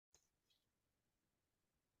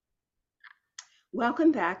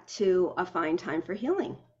Welcome back to A Fine Time for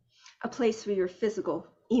Healing, a place where your physical,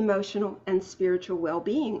 emotional, and spiritual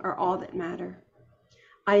well-being are all that matter.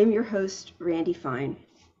 I am your host, Randy Fine.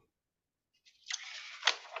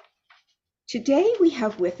 Today we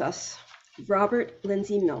have with us Robert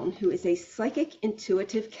Lindsy Milne, who is a psychic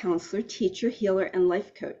intuitive counselor, teacher, healer, and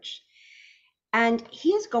life coach. And he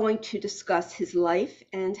is going to discuss his life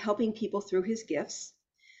and helping people through his gifts.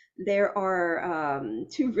 There are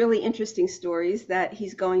two really interesting stories that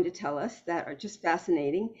he's going to tell us that are just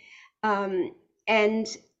fascinating. And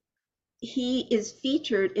he is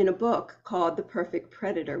featured in a book called The Perfect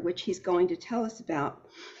Predator, which he's going to tell us about.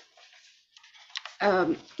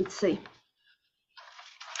 Let's see.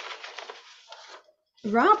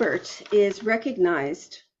 Robert is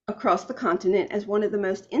recognized across the continent as one of the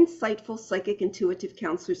most insightful psychic intuitive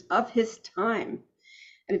counselors of his time.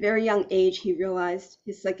 At a very young age, he realized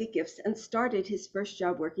his psychic gifts and started his first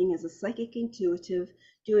job working as a psychic intuitive,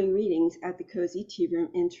 doing readings at the Cozy Tea Room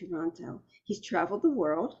in Toronto. He's traveled the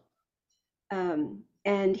world,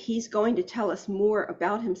 and he's going to tell us more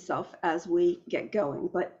about himself as we get going,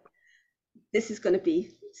 but this is going to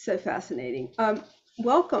be so fascinating.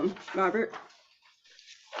 Welcome, Robert.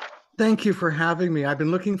 Thank you for having me. I've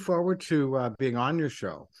been looking forward to being on your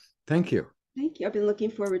show. Thank you. Thank you. I've been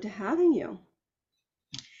looking forward to having you.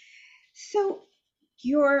 So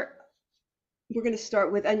we're going to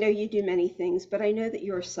start with, I know you do many things, but I know that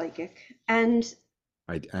you're a psychic. And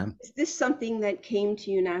I am. Is this something that came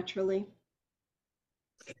to you naturally?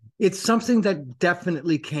 It's something that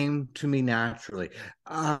definitely came to me naturally.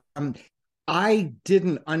 I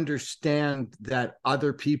didn't understand that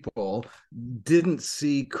other people didn't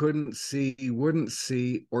see, couldn't see, wouldn't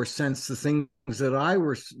see, or sense the things that I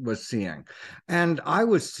was seeing. And I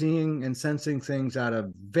was seeing and sensing things at a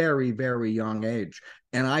very, very young age.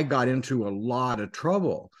 And I got into a lot of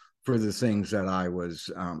trouble for the things that I was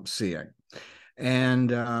seeing.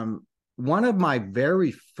 And one of my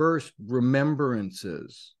very first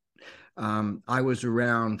remembrances, I was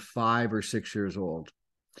around 5 or 6 years old.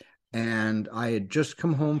 And I had just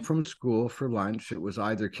come home from school for lunch. It was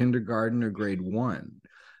either kindergarten or grade 1.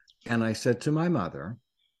 And I said to my mother,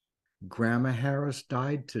 Grandma Harris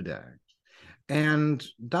died today. And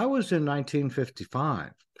that was in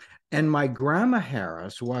 1955. And my Grandma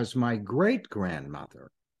Harris was my great-grandmother.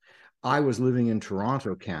 I was living in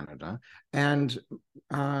Toronto, Canada, and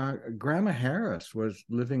Grandma Harris was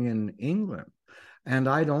living in England. And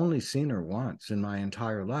I'd only seen her once in my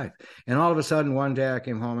entire life. And all of a sudden, one day I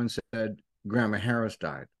came home and said, Grandma Harris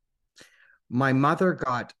died. My mother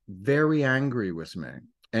got very angry with me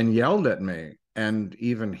and yelled at me and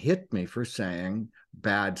even hit me for saying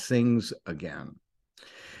bad things again.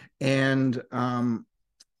 And the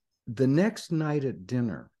next night at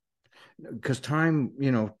dinner, because time,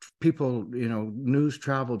 people, news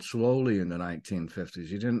traveled slowly in the 1950s.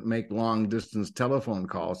 You didn't make long distance telephone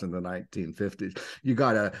calls in the 1950s. You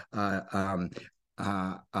got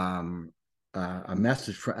a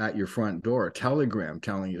message at your front door, a telegram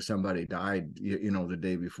telling you somebody died, the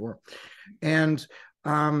day before. And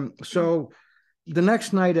so the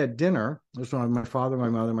next night at dinner, this was my father, my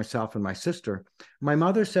mother, myself, and my sister. My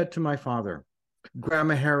mother said to my father,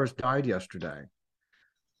 Grandma Harris died yesterday.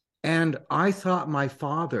 And I thought my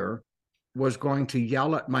father was going to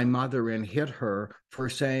yell at my mother and hit her for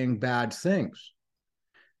saying bad things.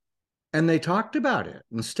 And they talked about it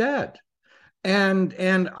instead. And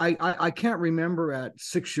I can't remember at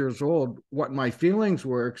 6 years old what my feelings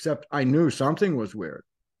were, except I knew something was weird.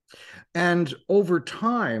 And over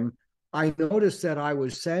time, I noticed that I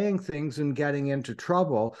was saying things and getting into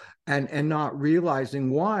trouble and not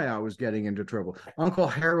realizing why I was getting into trouble. Uncle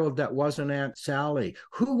Harold, that wasn't Aunt Sally.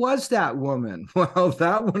 Who was that woman? Well,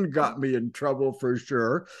 that one got me in trouble for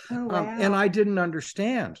sure. Oh, wow. And I didn't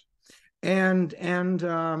understand. And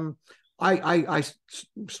I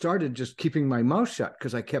started just keeping my mouth shut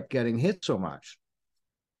because I kept getting hit so much.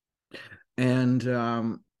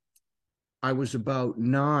 And I was about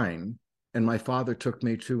 9. And my father took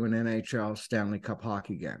me to an NHL Stanley Cup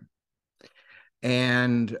hockey game,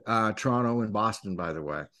 and Toronto and Boston, by the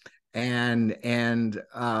way. And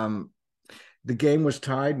the game was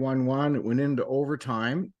tied 1-1. It went into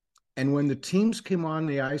overtime. And when the teams came on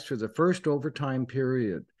the ice for the first overtime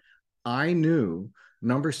period, I knew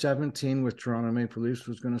number 17 with Toronto Maple Leafs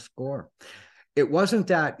was going to score. It wasn't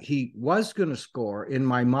that he was going to score. In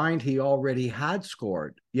my mind, he already had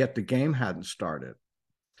scored, yet the game hadn't started.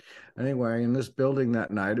 Anyway, in this building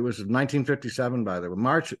that night, it was 1957, by the way,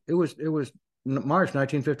 March. It was March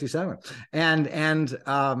 1957, and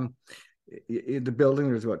the building,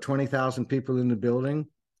 there's about 20,000 people in the building.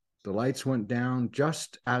 The lights went down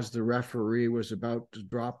just as the referee was about to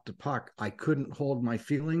drop the puck. I couldn't hold my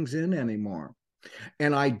feelings in anymore.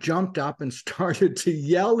 And I jumped up and started to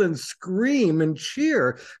yell and scream and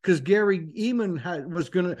cheer because Gary Eamon was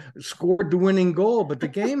going to score the winning goal, but the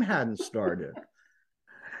game hadn't started.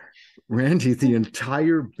 Randy, the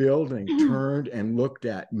entire building turned and looked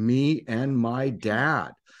at me and my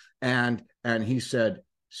dad. And he said,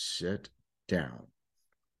 "Sit down."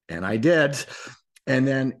 And I did. And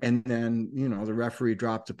then, the referee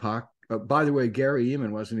dropped the puck. By the way, Gary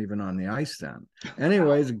Eamon wasn't even on the ice then.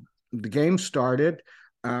 Anyways, the game started.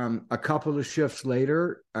 A couple of shifts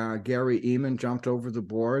later, Gary Eamon jumped over the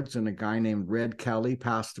boards, and a guy named Red Kelly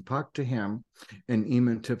passed the puck to him, and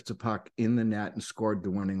Eamon tipped the puck in the net and scored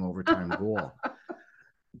the winning overtime goal.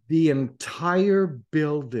 The entire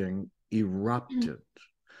building erupted.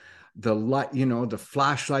 The light, the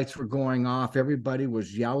flashlights were going off. Everybody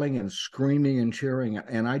was yelling and screaming and cheering,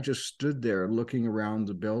 and I just stood there looking around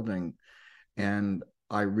the building, and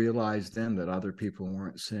I realized then that other people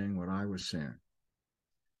weren't seeing what I was seeing.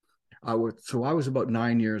 I was about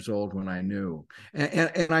 9 years old when I knew,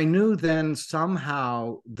 and I knew then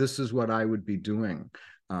somehow this is what I would be doing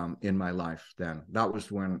in my life. Then that was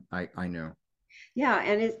when I knew. Yeah,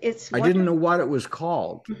 and it's I didn't know what it was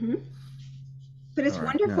called. Mm-hmm. But it's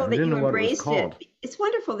wonderful that you embraced it. It's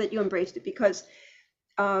wonderful that you embraced it because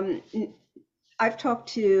I've talked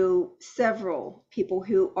to several people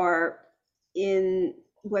who are in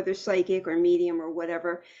whether psychic or medium or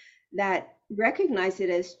whatever that recognize it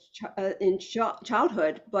as in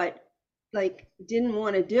childhood, but like didn't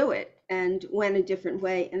want to do it and went a different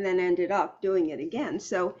way and then ended up doing it again.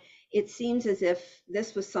 So it seems as if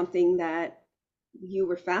this was something that you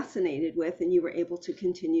were fascinated with and you were able to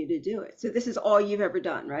continue to do it. So this is all you've ever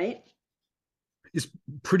done, right? It's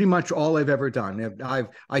pretty much all I've ever done.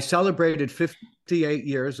 I celebrated 58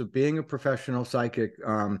 years of being a professional psychic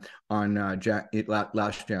on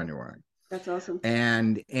last January. That's awesome.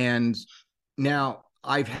 And now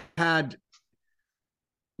I've had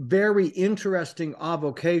very interesting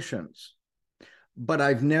avocations, but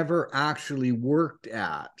I've never actually worked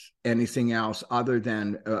at anything else other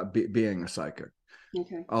than being a psychic.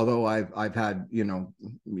 Okay. Although I've had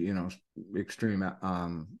extreme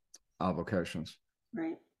avocations.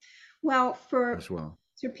 Right. Well, for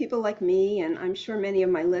people like me, and I'm sure many of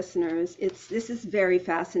my listeners, this is very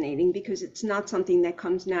fascinating because it's not something that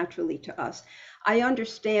comes naturally to us. I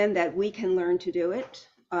understand that we can learn to do it,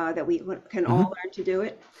 that we can all learn to do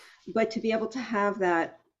it, but to be able to have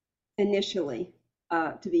that initially,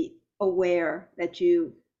 to be aware that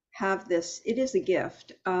you have this, it is a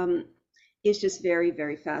gift. Is just very,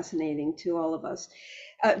 very fascinating to all of us.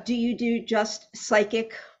 Do you do just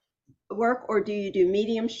psychic work, or do you do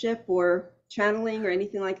mediumship or channeling or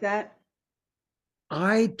anything like that?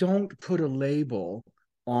 I don't put a label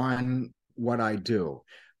on what I do.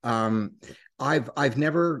 I've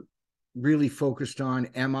never really focused on,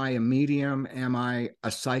 am I a medium? Am I a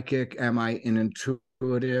psychic? Am I an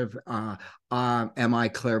intuitive? Am I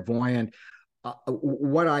clairvoyant?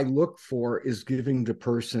 What I look for is giving the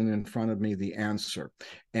person in front of me the answer,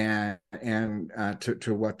 and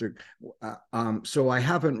to what the so I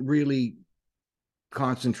haven't really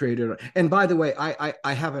concentrated. And by the way,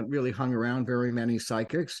 I haven't really hung around very many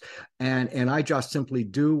psychics, and I just simply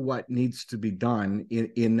do what needs to be done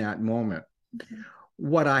in that moment.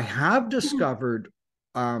 What I have discovered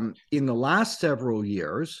in the last several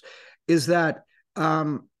years is that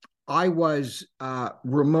I was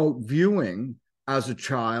remote viewing as a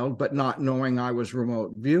child, but not knowing I was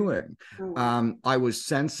remote viewing. I was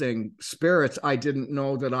sensing spirits. I didn't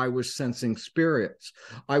know that I was sensing spirits.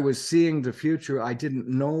 I was seeing the future. I didn't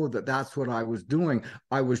know that that's what I was doing.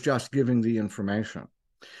 I was just giving the information.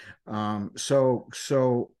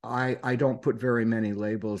 So I don't put very many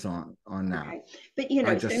labels on that. Okay.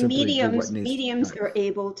 But so mediums are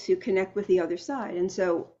able to connect with the other side, and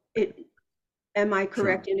so am I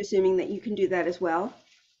correct in assuming that you can do that as well?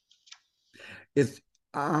 It's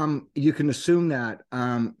you can assume that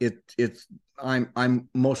it's I'm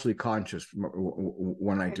mostly conscious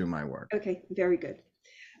when I do my work. Okay, very good.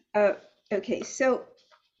 Okay, so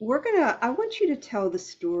I want you to tell the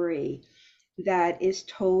story that is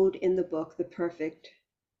told in the book, The Perfect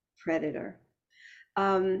Predator.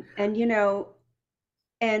 And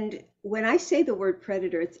when I say the word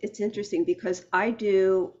predator, it's interesting because I'm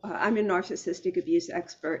a narcissistic abuse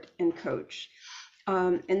expert and coach.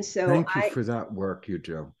 And so thank you for that work you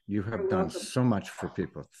do. You have done so much for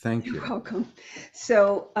people. Thank you. You're welcome.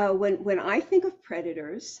 So when I think of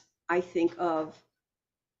predators, I think of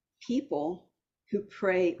people who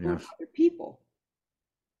prey on other people.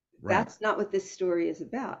 right. that's not what this story is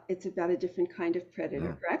about. It's about a different kind of predator,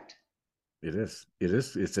 No, correct? it is. It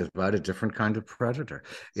is. It's about a different kind of predator.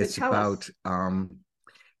 So It's tell us. about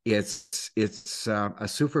it's a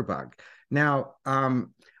superbug. Now,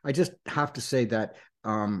 I just have to say that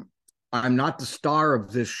I'm not the star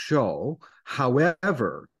of this show.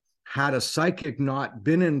 However, had a psychic not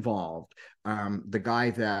been involved, the guy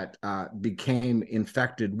that became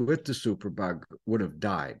infected with the superbug would have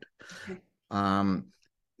died. Okay. Um,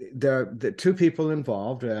 the two people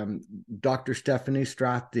involved, Dr. Steffanie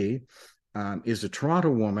Strathdee, is a Toronto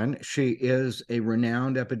woman. She is a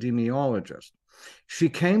renowned epidemiologist. She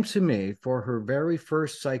came to me for her very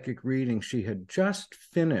first psychic reading. She had just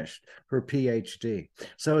finished her PhD,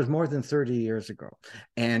 so it was more than 30 years ago,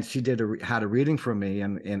 and she had a reading from me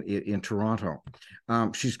in Toronto.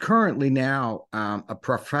 She's currently now a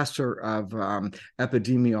professor of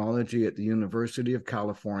epidemiology at the University of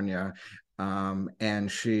California,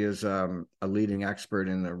 and she is a leading expert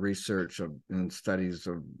in the research of and studies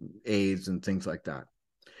of AIDS and things like that.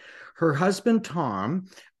 Her husband, Tom,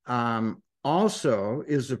 also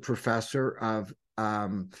is a professor of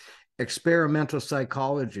experimental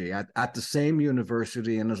psychology at the same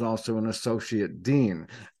university and is also an associate dean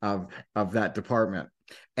of that department.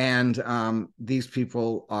 And these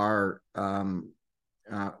people are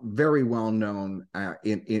very well known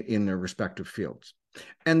in their respective fields.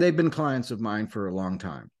 And they've been clients of mine for a long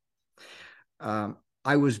time.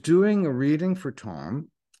 I was doing a reading for Tom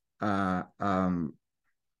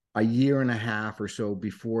a year and a half or so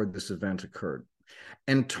before this event occurred.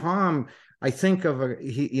 And Tom, I think of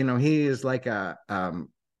he is like an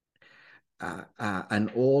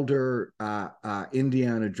older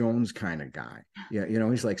Indiana Jones kind of guy. Yeah,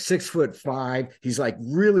 he's like 6'5". He's like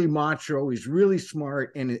really macho. He's really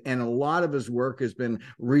smart, and a lot of his work has been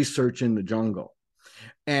research in the jungle.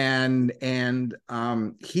 And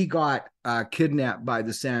he got kidnapped by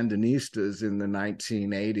the Sandinistas in the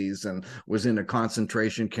 1980s and was in a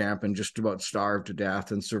concentration camp and just about starved to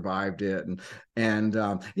death and survived it. And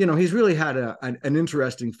he's really had an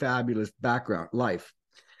interesting, fabulous background life.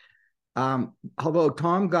 Although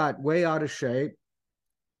Tom got way out of shape,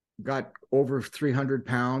 got over 300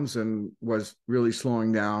 pounds and was really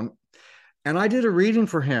slowing down. And I did a reading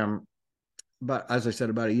for him, but as I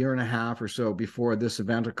said, about a year and a half or so before this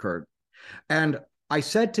event occurred. And I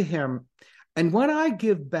said to him, and when I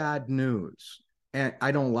give bad news, and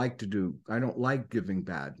I don't like giving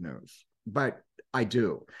bad news, but I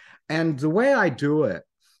do. And the way I do it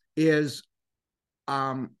is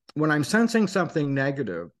when I'm sensing something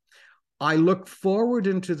negative, I look forward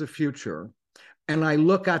into the future and I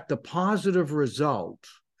look at the positive result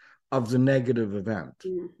of the negative event.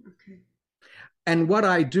 Okay. And what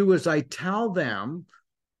I do is I tell them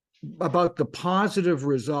about the positive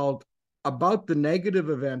result about the negative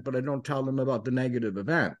event, but I don't tell them about the negative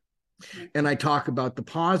event. And I talk about the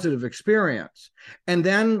positive experience. And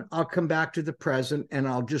then I'll come back to the present and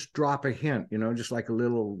I'll just drop a hint, just like a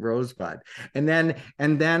little rosebud. And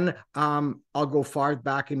then I'll go far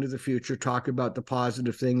back into the future, talk about the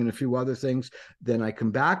positive thing and a few other things. Then I come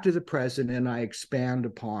back to the present and I expand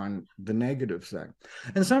upon the negative thing.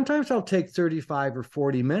 And sometimes I'll take 35 or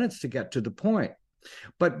 40 minutes to get to the point.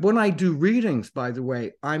 But when I do readings, by the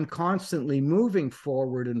way, I'm constantly moving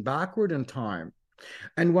forward and backward in time.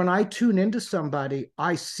 And when I tune into somebody,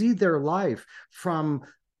 I see their life from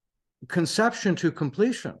conception to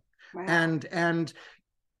completion. Wow.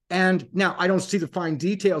 And now I don't see the fine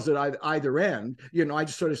details at either end. I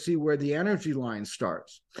just sort of see where the energy line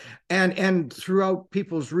starts. And throughout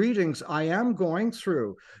people's readings, I am going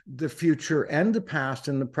through the future and the past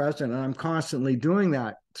and the present, and I'm constantly doing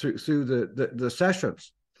that through the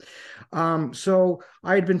sessions. So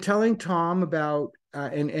I had been telling Tom about,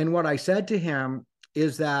 and what I said to him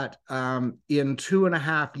is that in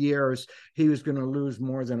 2.5 years, he was going to lose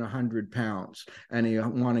more than 100 pounds and he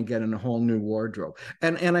want to get in a whole new wardrobe.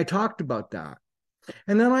 And I talked about that.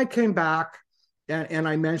 And then I came back and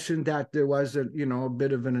I mentioned that there was a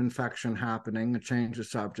bit of an infection happening, a change of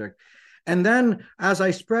subject. And then as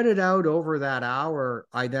I spread it out over that hour,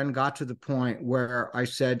 I then got to the point where I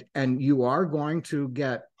said, and you are going to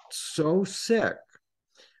get so sick.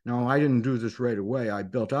 No, I didn't do this right away. I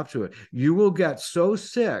built up to it. You will get so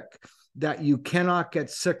sick that you cannot get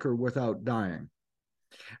sicker without dying.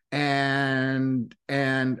 And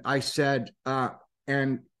I said,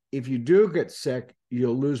 and if you do get sick,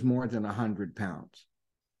 you'll lose more than 100 pounds.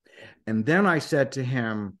 And then I said to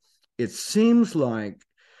him, it seems like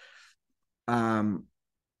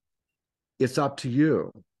it's up to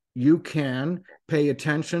you. You can pay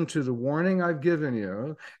attention to the warning I've given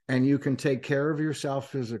you, and you can take care of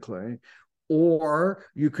yourself physically, or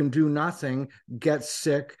you can do nothing, get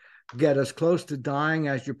sick, get as close to dying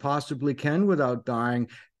as you possibly can without dying,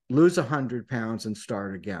 lose 100 pounds and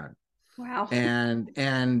start again. Wow. And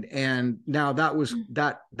now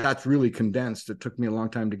that's really condensed. It took me a long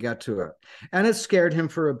time to get to it, and it scared him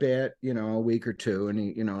for a bit, a week or two, and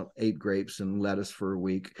he ate grapes and lettuce for a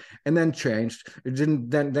week and then changed. It didn't.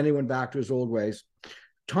 Then he went back to his old ways.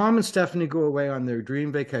 Tom and Steffanie go away on their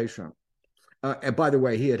dream vacation. And by the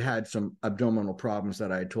way, he had some abdominal problems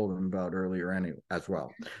that I had told him about earlier as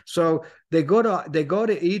well. So they go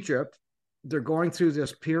to Egypt. They're going through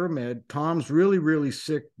this pyramid. Tom's really, really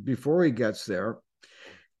sick before he gets there,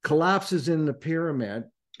 collapses in the pyramid.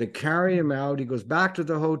 They carry him out. He goes back to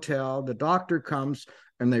the hotel. The doctor comes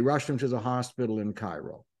and they rush him to the hospital in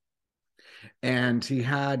Cairo. And he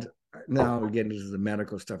had, now we're getting into the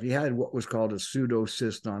medical stuff, he had what was called a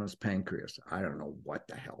pseudocyst on his pancreas. I don't know what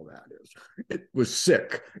the hell that is. It was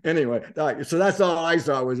sick. Anyway, so that's all I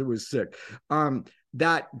saw was it was sick.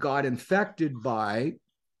 That got infected by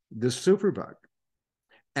the superbug.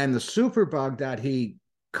 And the superbug that he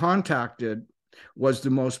contacted was the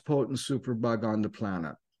most potent superbug on the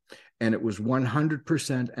planet. And it was 100%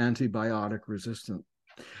 antibiotic resistant.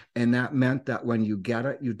 And that meant that when you get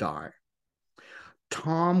it, you die.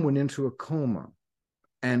 Tom went into a coma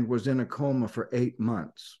and was in a coma for 8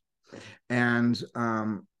 months. And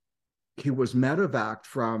he was medevaced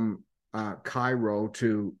from Cairo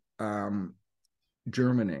to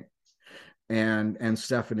Germany. And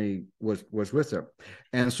Steffanie was with him,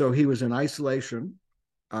 and so he was in isolation,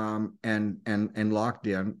 and locked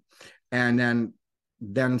in, and then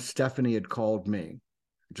Steffanie had called me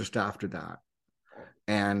just after that,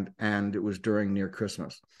 and it was near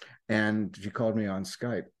Christmas, and she called me on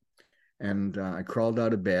Skype, and I crawled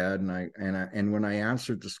out of bed, and when I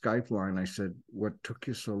answered the Skype line, I said, "What took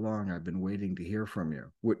you so long? I've been waiting to hear from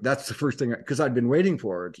you." That's the first thing, because I'd been waiting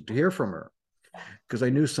for her to hear from her, because I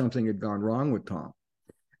knew something had gone wrong with Tom.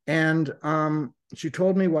 And she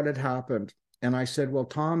told me what had happened. And I said, well,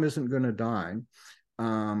 Tom isn't going to die.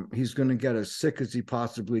 He's going to get as sick as he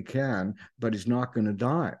possibly can, but he's not going to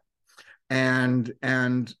die. And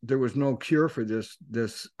there was no cure for this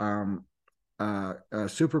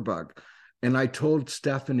superbug. And I told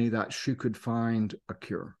Steffanie that she could find a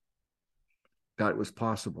cure, that it was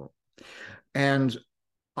possible. And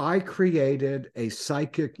I created a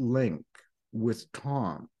psychic link with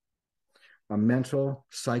Tom, a mental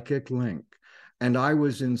psychic link. And I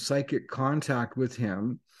was in psychic contact with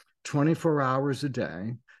him 24 hours a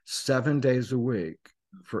day, 7 days a week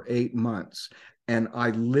for 8 months. And I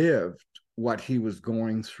lived what he was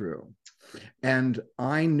going through. And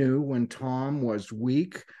I knew when Tom was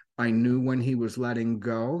weak. I knew when he was letting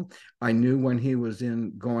go. I knew when he was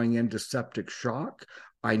going into septic shock.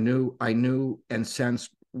 I knew and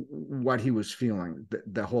sensed what he was feeling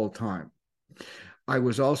the whole time. I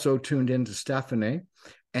was also tuned into Steffanie,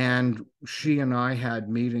 and she and I had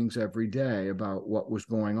meetings every day about what was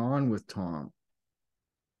going on with Tom.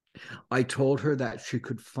 I told her that she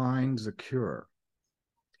could find the cure.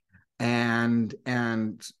 And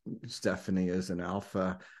Steffanie is an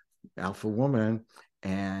alpha woman,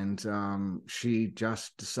 and she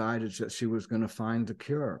just decided that she was going to find the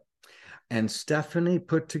cure. And Steffanie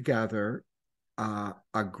put together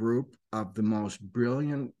a group of the most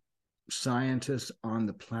brilliant scientists on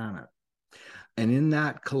the planet. And in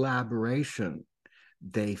that collaboration,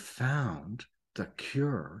 they found the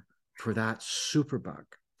cure for that superbug.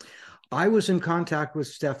 I was in contact with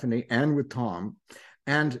Steffanie and with Tom,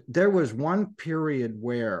 and there was one period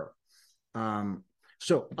where,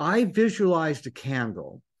 so I visualized a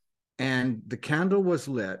candle, and the candle was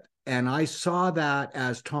lit, and I saw that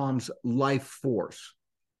as Tom's life force.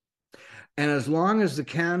 And as long as the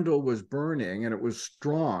candle was burning and it was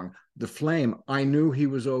strong, the flame, I knew he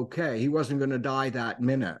was okay. He wasn't going to die that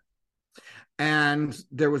minute. And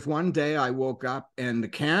there was one day I woke up and the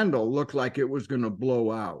candle looked like it was going to blow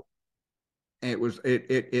out. And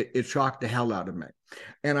it shocked the hell out of me.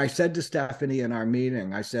 And I said to Steffanie in our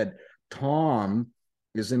meeting, I said, Tom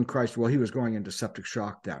is in Christ. Well, he was going into septic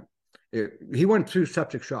shock then. He went through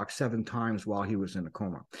septic shock 7 times while he was in a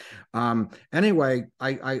coma. Anyway,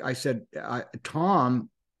 I said, Tom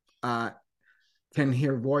can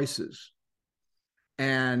hear voices,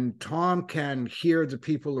 and Tom can hear the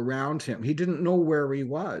people around him. He didn't know where he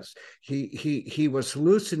was. He was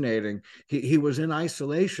hallucinating. He was in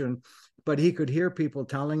isolation, but he could hear people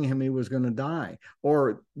telling him he was going to die,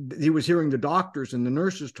 or he was hearing the doctors and the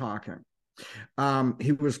nurses talking.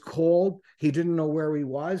 He was cold. He didn't know where he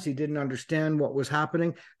was. He didn't understand what was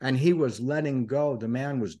happening, and he was letting go. The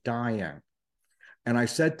man was dying. And I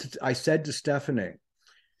said to Steffanie,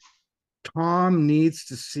 Tom needs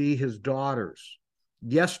to see his daughters.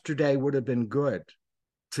 Yesterday would have been good.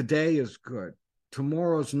 Today is good.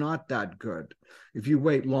 Tomorrow's not that good. If you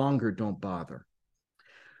wait longer, don't bother.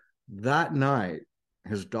 That night,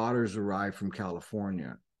 his daughters arrived from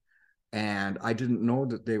California, and I didn't know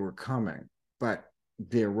that they were coming, but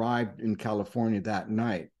they arrived in California that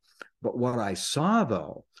night. But what I saw,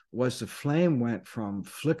 though, was the flame went from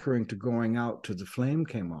flickering to going out to the flame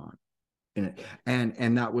came on.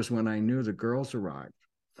 And that was when I knew the girls arrived.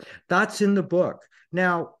 That's in the book.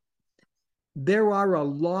 Now, there are a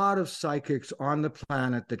lot of psychics on the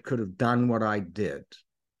planet that could have done what I did.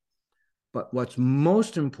 But what's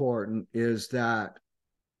most important is that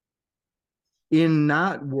in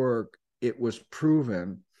that work, it was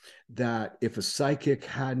proven that if a psychic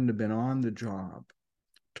hadn't have been on the job,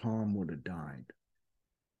 Tom would have died.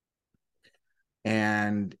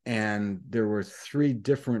 And there were 3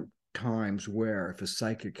 different times where if a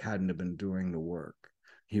psychic hadn't have been doing the work,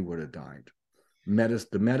 he would have died. The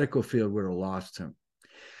medical field would have lost him.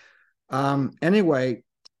 Anyway,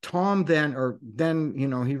 Tom then,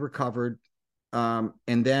 he recovered. And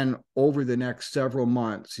then over the next several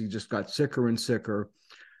months, he just got sicker and sicker.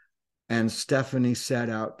 And Steffanie set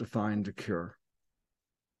out to find a cure.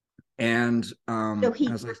 And so he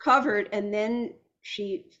recovered, and then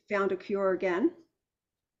she found a cure again.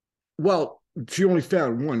 Well, she only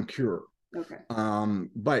found one cure. Okay.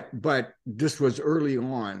 But this was early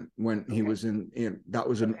on when he was in that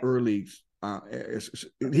was an early.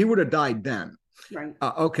 He would have died then. Right.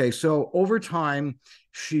 Okay. So over time,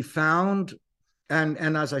 she found,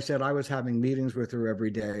 and as I said, I was having meetings with her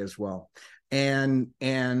every day as well, and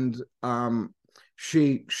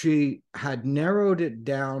she had narrowed it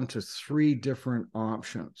down to 3 different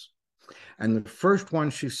options, and the first one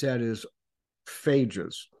she said is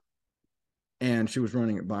phages. And she was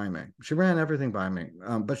running it by me. She ran everything by me,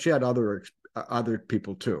 but she had other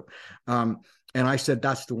people too. And I said,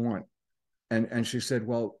 that's the one. And she said,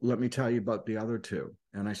 well, let me tell you about the other 2.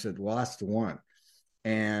 And I said, well, that's the one.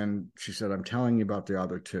 And she said, I'm telling you about the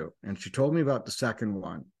other 2. And she told me about the second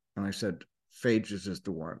one. And I said, phages is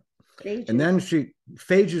the one. Phages. And then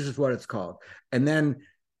phages is what it's called. And then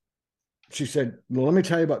she said, well, let me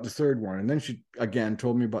tell you about the third one. And then she again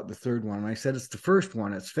told me about the third one. And I said, it's the first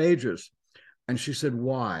one. It's phages. And she said,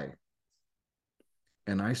 why?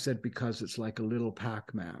 And I said, because it's like a little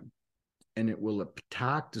Pac-Man, and it will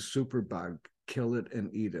attack the superbug, kill it,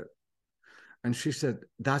 and eat it. And she said,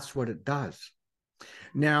 that's what it does.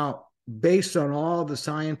 Now, based on all the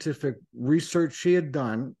scientific research she had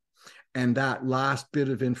done and that last bit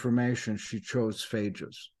of information, she chose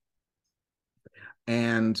phages.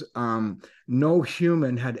 And no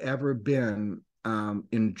human had ever been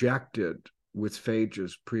injected with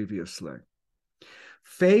phages previously.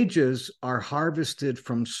 Phages are harvested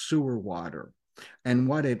from sewer water, and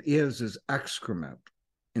what it is excrement,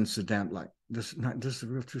 incidentally. This is a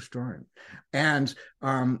real true story. And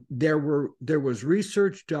there was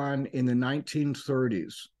research done in the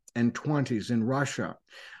 1930s and 20s in Russia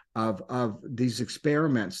of these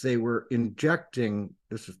experiments. They were injecting,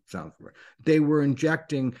 they were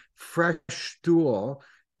injecting fresh stool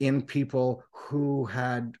in people who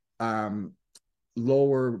had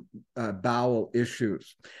lower bowel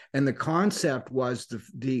issues, and the concept was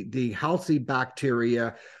the healthy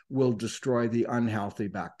bacteria will destroy the unhealthy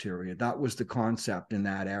bacteria. That was the concept in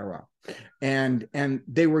that era, and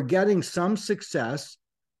they were getting some success,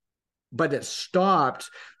 but it stopped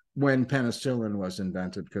when penicillin was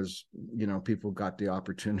invented, because people got the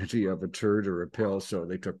opportunity of a turd or a pill, so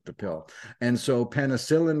they took the pill. And so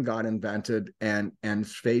penicillin got invented, and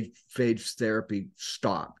phage therapy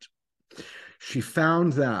stopped. She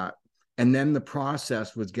found that, and then the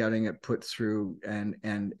process was getting it put through and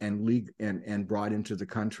brought into the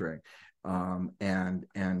country,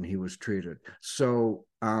 and he was treated. So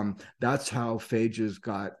that's how phages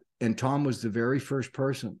got. And Tom was the very first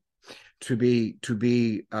person to be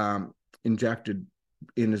injected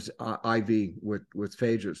in his IV with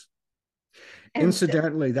phages. And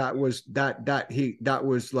incidentally, that was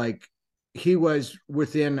like he was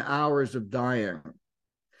within hours of dying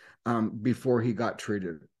before he got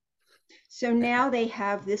treated. So now they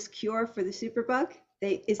have this cure for the superbug.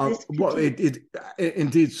 Well, it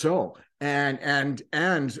indeed so, and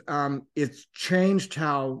it's changed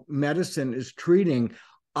how medicine is treating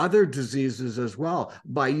other diseases as well,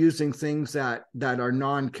 by using things that are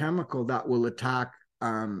non-chemical that will attack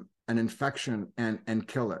an infection and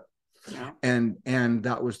kill it. Yeah. And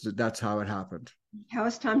that's how it happened. How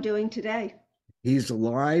is Tom doing today? He's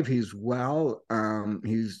alive. He's well.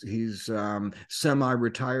 He's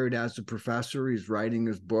semi-retired as a professor. He's writing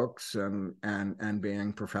his books and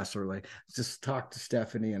being professorly. Just talked to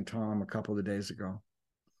Steffanie and Tom a couple of days ago.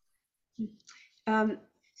 Um,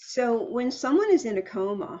 so when someone is in a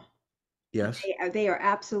coma, Yes, they are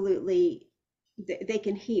absolutely, they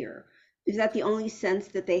can hear. Is that the only sense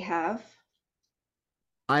that they have?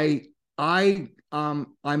 I'm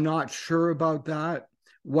not sure about that.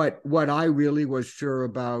 What I really was sure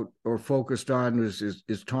about or focused on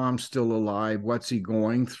is Tom still alive? What's he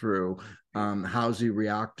going through? How's he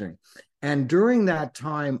reacting? And during that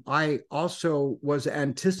time, I also was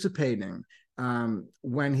anticipating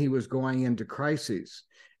when he was going into crises,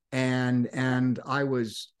 and I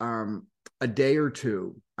was a day or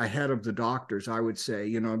two ahead of the doctors. I would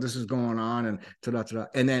say, this is going on, and ta-da,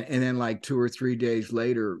 and then like 2 or 3 days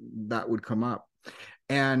later, that would come up.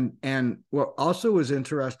 And what also was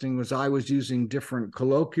interesting was I was using different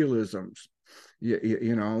colloquialisms.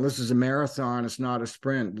 This is a marathon, it's not a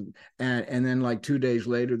sprint. And then like 2 days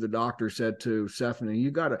later, the doctor said to Steffanie, you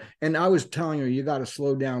gotta, and I was telling her, you gotta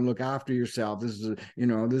slow down, look after yourself. This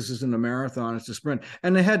isn't a marathon, it's a sprint.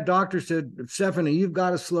 And the head doctor said, Steffanie, you've got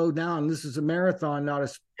to slow down. This is a marathon, not a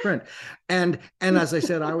sprint. And as I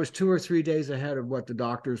said, I was 2 or 3 days ahead of what the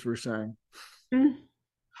doctors were saying.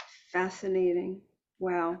 Fascinating.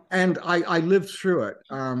 Wow. And I lived through it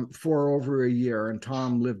for over a year, and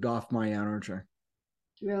Tom lived off my energy.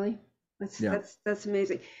 Really? Yeah. That's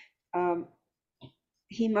amazing. Um,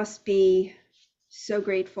 he must be so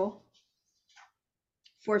grateful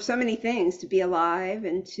for so many things, to be alive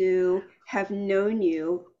and to have known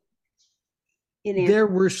you in There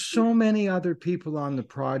were so many other people on the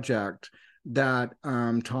project that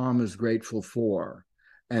Tom is grateful for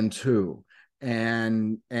and to.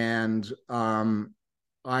 And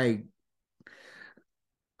I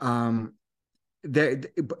that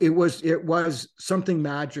it was something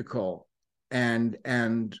magical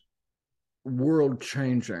and world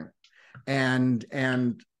changing,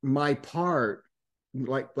 and my part,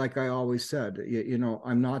 like I always said,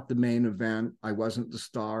 I'm not the main event. I wasn't the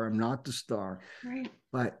star. I'm not the star. Right.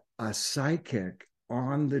 But a psychic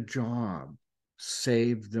on the job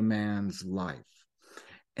saved the man's life,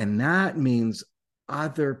 and that means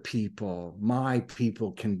other people, my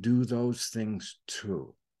people, can do those things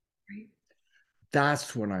too. Right.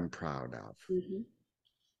 That's what I'm proud of. Mm-hmm.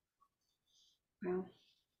 Wow.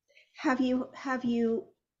 Have you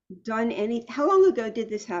done any, how long ago did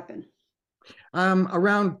this happen?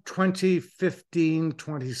 Around 2015,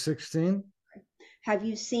 2016. Have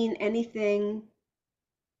you seen anything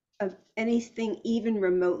even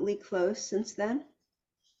remotely close since then?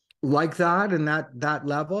 Like that and that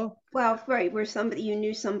level? Well, right, where you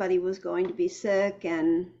knew somebody was going to be sick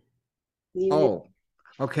and you knew. Oh,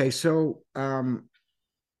 okay. So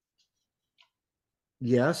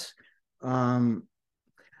yes. Um,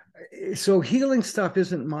 so healing stuff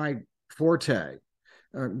isn't my forte.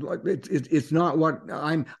 It's not what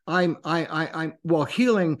I'm well,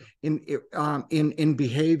 healing in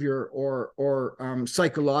behavior or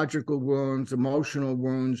psychological wounds, emotional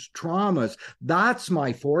wounds, traumas. That's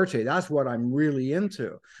my forte. That's what I'm really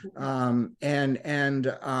into.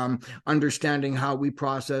 And understanding how we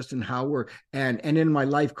process and how we're, and in my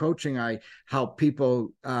life coaching, I help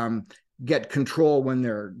people get control when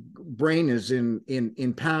their brain is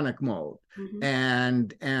in panic mode. Mm-hmm.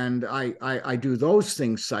 And I do those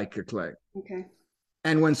things psychically. Okay.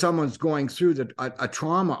 And when someone's going through a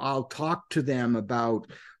trauma, I'll talk to them about,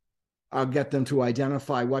 I'll get them to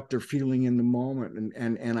identify what they're feeling in the moment,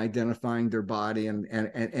 and identifying their body, and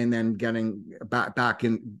then getting back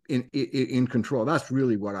in control. That's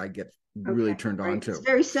really what I get really turned on to. It's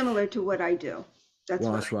very similar to what I do. That's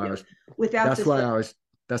well, what that's I why do. I was Without that's the why I was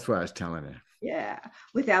that's why I was telling you. yeah,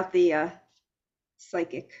 without the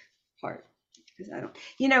psychic part, because I don't.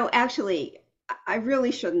 Actually, I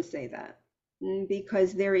really shouldn't say that,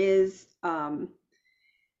 because there is some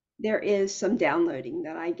downloading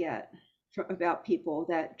that I get about people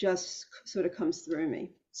that just sort of comes through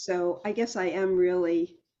me. So I guess I am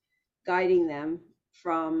really guiding them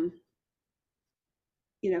from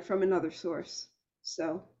from another source.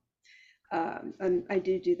 So I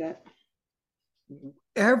do that.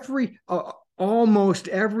 Almost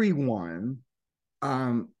everyone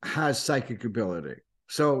has psychic ability.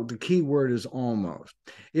 So the key word is almost.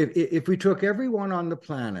 If we took everyone on the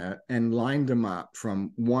planet and lined them up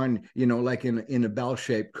from one, like in a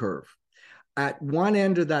bell-shaped curve, at one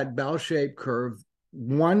end of that bell-shaped curve,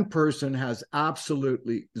 one person has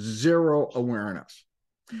absolutely zero awareness.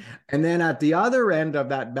 And then at the other end of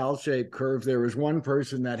that bell-shaped curve, there is one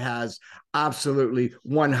person that has absolutely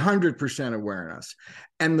 100% awareness.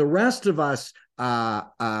 And the rest of us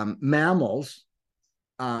mammals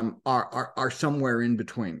are somewhere in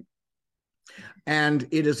between. And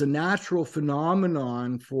it is a natural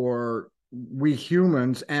phenomenon for we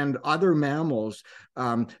humans and other mammals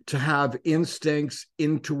to have instincts,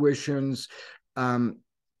 intuitions,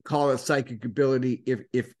 call it psychic ability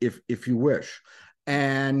if you wish.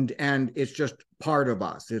 And it's just part of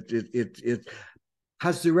us. It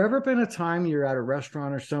has there ever been a time you're at a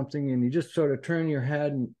restaurant or something and you just sort of turn your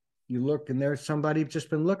head and you look and there's somebody just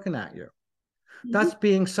been looking at you? Mm-hmm. That's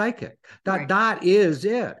being psychic. That is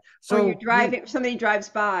it. So or you're driving, somebody drives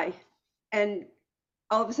by and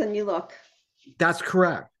all of a sudden you look. That's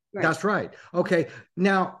correct. Right. That's right. Okay.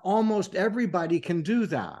 Now, almost everybody can do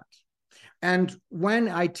that. And when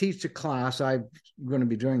I teach a class, I'm going to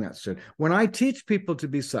be doing that soon. When I teach people to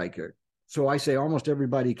be psychic, so I say almost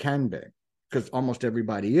everybody can be, because almost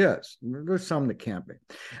everybody is. There's some that can't be.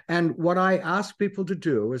 And what I ask people to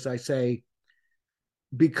do is I say,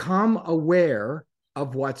 become aware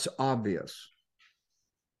of what's obvious.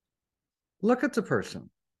 Look at the person.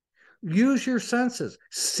 Use your senses.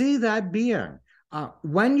 See that being.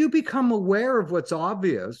 When you become aware of what's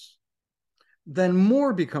obvious, then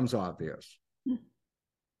more becomes obvious.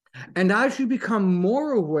 And as you become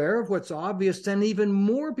more aware of what's obvious, then even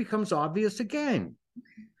more becomes obvious again.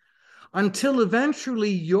 Until eventually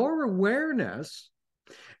your awareness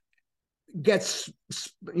gets,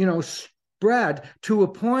 spread to a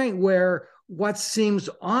point where what seems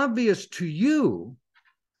obvious to you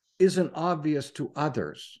isn't obvious to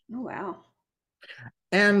others. Oh, wow.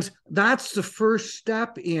 And that's the first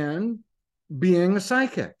step in being a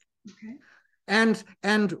psychic. Okay.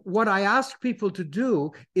 And what I ask people to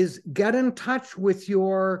do is get in touch with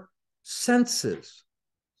your senses.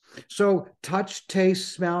 So touch,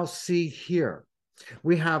 taste, smell, see, hear.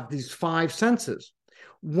 We have these 5 senses.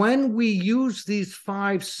 When we use these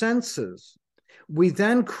 5 senses, we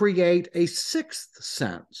then create a 6th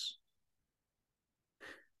sense.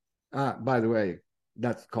 By the way,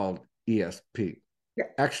 that's called ESP. Yeah.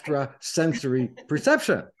 Extra sensory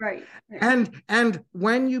perception. Right. And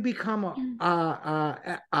when you become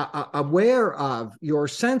aware of your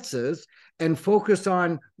senses and focus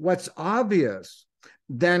on what's obvious,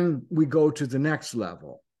 then we go to the next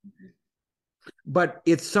level. But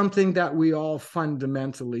it's something that we all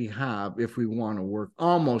fundamentally have if we want to work,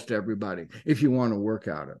 almost everybody, if you want to work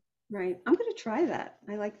at it. Right. I'm going to try that.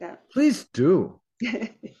 I like that. Please do.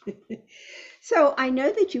 So I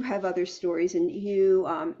know that you have other stories, and you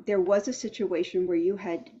there was a situation where you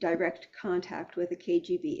had direct contact with a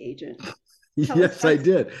KGB agent. Yes, I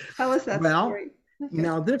did. Tell us that story. Okay.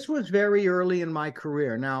 Now this was very early in my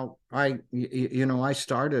career. Now I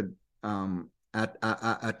started at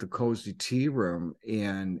the Cozy Tea Room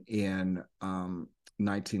in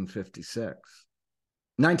 1956.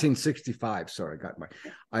 1965. Sorry,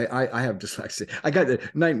 I have dyslexia. I got it.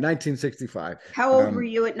 1965. How old were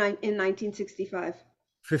you in 1965?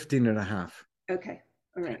 15 and a half. Okay.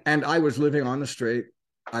 All right. And I was living on the street.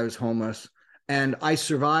 I was homeless. And I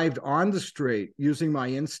survived on the street using my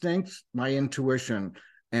instincts, my intuition,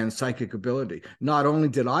 and psychic ability. Not only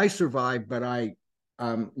did I survive, but I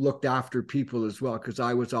looked after people as well, because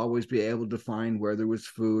I was always be able to find where there was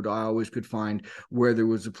food. I always could find where there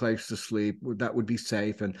was a place to sleep that would be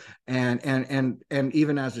safe. And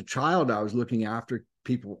even as a child, I was looking after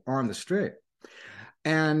people on the street.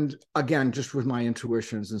 And again, just with my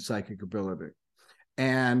intuitions and psychic ability.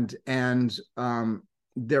 And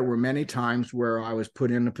there were many times where I was put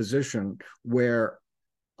in a position where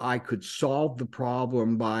I could solve the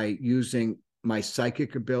problem by using my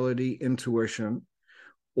psychic ability, intuition,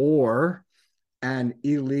 or an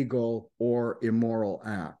illegal or immoral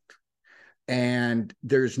act. And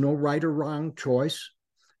there's no right or wrong choice.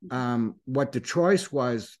 What the choice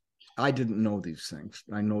was, I didn't know these things.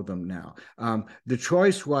 I know them now. The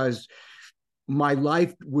choice was my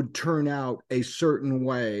life would turn out a certain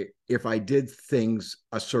way if I did things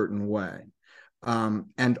a certain way.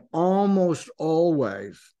 And almost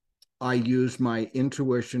always, I used my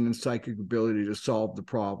intuition and psychic ability to solve the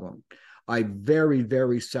problem. I very,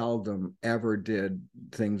 very seldom ever did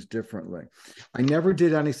things differently. I never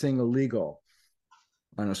did anything illegal.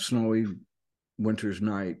 On a snowy winter's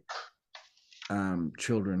night,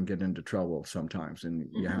 children get into trouble sometimes, and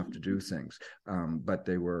you have to do things, but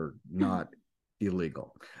they were not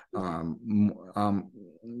illegal.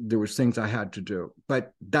 There was things I had to do,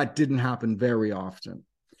 but that didn't happen very often.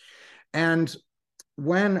 And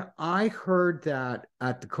when I heard that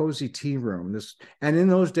at the Cozy Tea Room, and in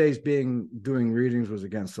those days, doing readings was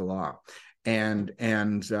against the law, and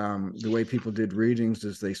the way people did readings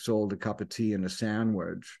is they sold a cup of tea and a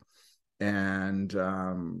sandwich, and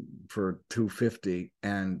for $2.50,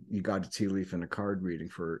 and you got a tea leaf and a card reading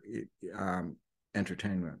for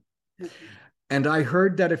entertainment. Okay. And I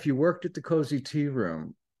heard that if you worked at the Cozy Tea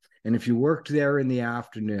Room, and if you worked there in the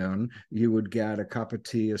afternoon, you would get a cup of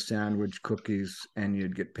tea, a sandwich, cookies, and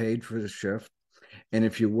you'd get paid for the shift. And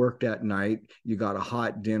if you worked at night, you got a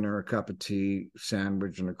hot dinner, a cup of tea,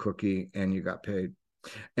 sandwich, and a cookie, and you got paid.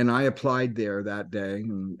 And I applied there that day,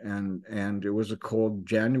 and it was a cold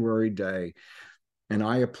January day. And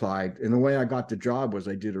I applied. And the way I got the job was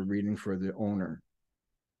I did a reading for the owner.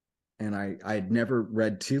 And I'd never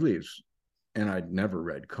read tea leaves, and I'd never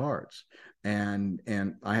read cards. And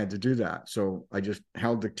I had to do that. So I just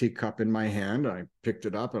held the teacup in my hand, and I picked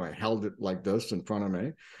it up and I held it like this in front of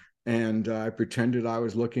me. And I pretended I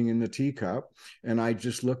was looking in the teacup, and I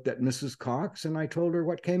just looked at Mrs. Cox and I told her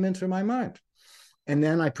what came into my mind. And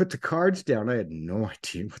then I put the cards down. I had no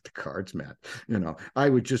idea what the cards meant. I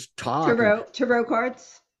would just talk. Tarot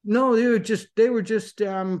cards? No, they were just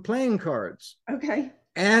playing cards. Okay.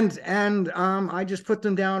 And I just put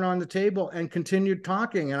them down on the table and continued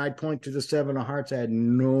talking. And I'd point to the 7 of hearts. I had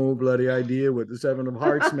no bloody idea what the 7 of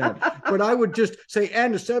hearts meant. But I would just say,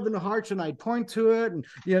 and the 7 of hearts, and I'd point to it. And,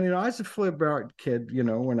 I was a flip-out kid,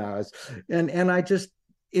 when I was, and I just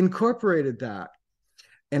incorporated that.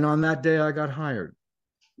 And on that day, I got hired.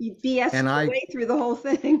 You BS'd your way through the whole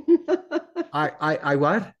thing. I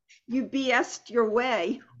what? You BS'd your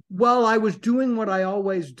way. Well, I was doing what I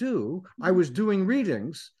always do. I was doing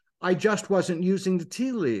readings. I just wasn't using the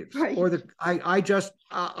tea leaves, right. Or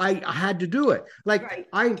I had to do it. Like right.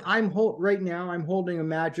 Right now I'm holding a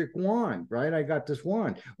magic wand, right? I got this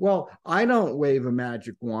wand. Well, I don't wave a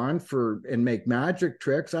magic wand and make magic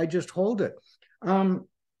tricks. I just hold it.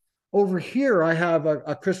 Over here, I have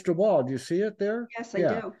a crystal ball. Do you see it there? Yes, I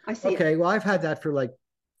do. I see it. Okay, well, I've had that for like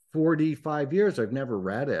 45 years. I've never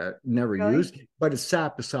read it, never used it, but it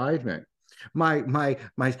sat beside me. My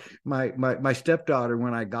stepdaughter,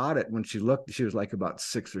 when I got it, when she looked, she was like about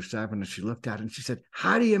 6 or 7, and she looked at it and she said,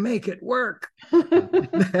 "How do you make it work?"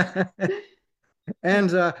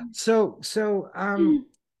 And so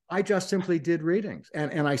I just simply did readings,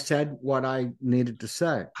 and I said what I needed to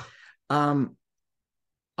say.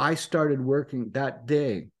 I started working that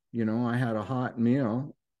day. I had a hot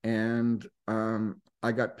meal, and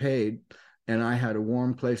I got paid, and I had a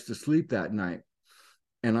warm place to sleep that night.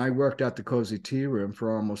 And I worked at the Cozy Tea Room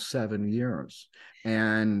for almost 7 years.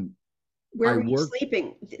 And where were you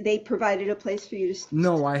sleeping? They provided a place for you to sleep?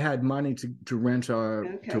 No, I had money to rent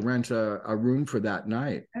a room for that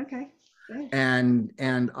night. Okay. Good.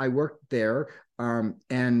 And I worked there,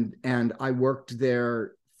 and I worked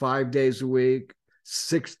there 5 days a week,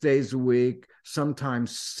 6 days a week,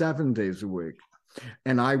 sometimes 7 days a week.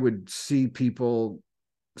 And I would see people.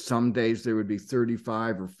 Some days there would be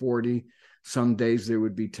 35 or 40. Some days there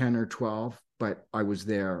would be 10 or 12, but I was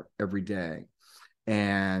there every day.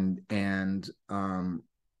 And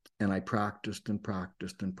I practiced and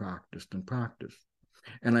practiced and practiced and practiced.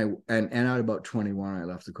 And at about 21, I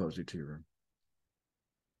left the Cozy Tea Room.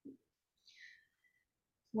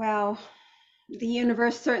 Wow. The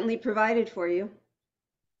universe certainly provided for you.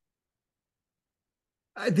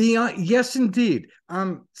 Yes, indeed.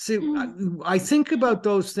 I think about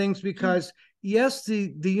those things because yes,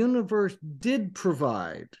 the universe did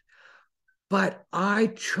provide, but I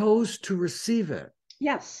chose to receive it.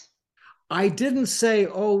 Yes. I didn't say,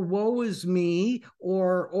 "Oh, woe is me,"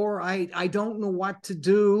 or I don't know what to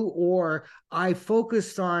do, or I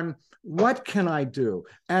focused on what can I do?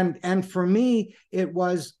 And for me, it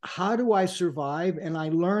was, how do I survive? And I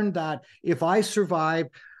learned that if I survive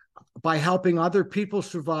by helping other people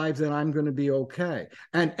survive, then I'm going to be okay.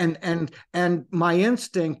 And my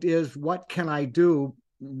instinct is, what can I do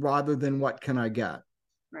rather than what can I get?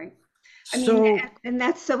 Right. I mean, and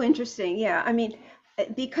that's so interesting. Yeah. I mean,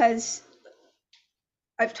 because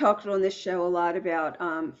I've talked on this show a lot about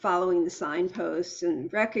following the signposts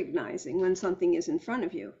and recognizing when something is in front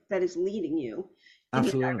of you that is leading you in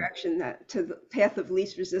the direction to the path of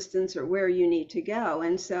least resistance, or where you need to go.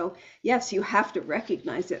 And so, yes, you have to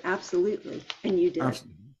recognize it. Absolutely. And you did.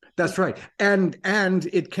 That's right. And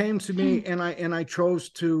it came to me, and I chose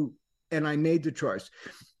to, and I made the choice.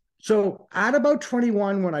 So at about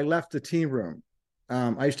 21, when I left the tea room,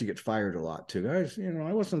 I used to get fired a lot too. I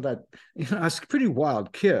wasn't that, I was a pretty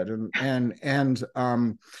wild kid.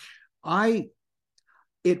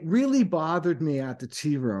 It really bothered me at the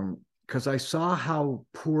tea room, because I saw how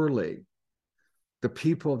poorly the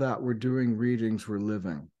people that were doing readings were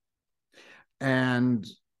living. And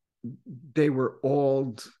they were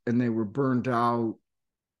old, and they were burned out,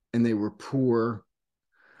 and they were poor.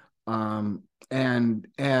 And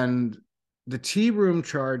the tea room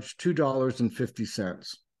charged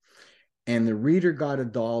 $2.50, and the reader got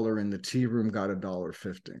 $1, and the tea room got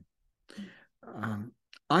 $1.50.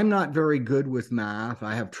 I'm not very good with math.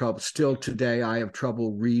 I have trouble still today. I have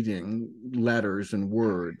trouble reading letters and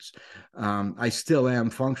words. I still am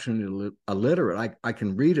functionally illiterate. I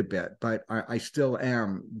can read a bit, but I still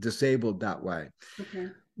am disabled that way. Okay.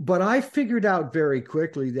 But I figured out very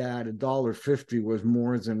quickly that $1.50 was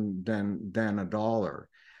more than $1.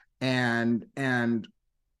 And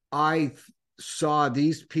I saw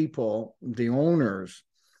these people, the owners,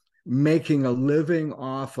 making a living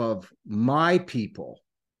off of my people,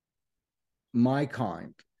 my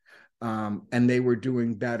kind, and they were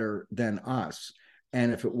doing better than us.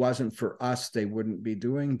 And if it wasn't for us, they wouldn't be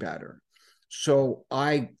doing better. So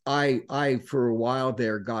I for a while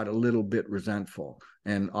there got a little bit resentful,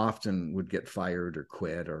 and often would get fired or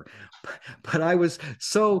quit, but I was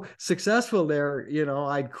so successful there,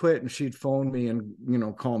 I'd quit and she'd phone me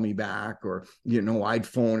and, call me back, or, I'd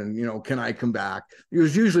phone and, can I come back? It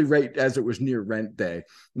was usually right as it was near rent day.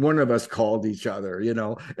 One of us called each other,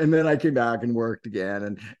 and then I came back and worked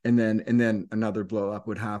again. And then another blow up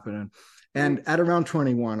would happen. And at around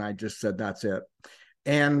 21, I just said, that's it.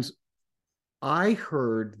 And I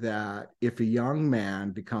heard that if a young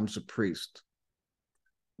man becomes a priest,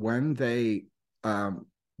 when they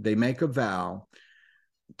make a vow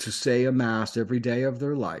to say a mass every day of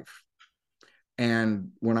their life, and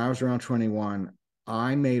when I was around 21,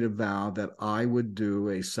 I made a vow that I would do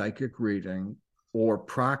a psychic reading or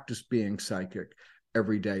practice being psychic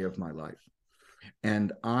every day of my life.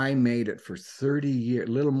 And I made it for 30 years,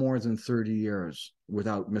 a little more than 30 years,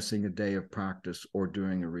 without missing a day of practice or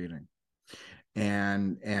doing a reading.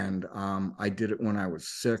 And I did it when I was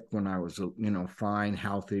sick, when I was, fine,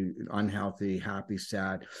 healthy, unhealthy, happy,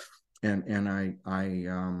 sad. And I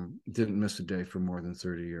didn't miss a day for more than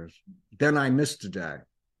 30 years. Then I missed a day.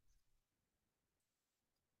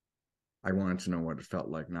 I wanted to know what it felt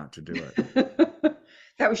like not to do it.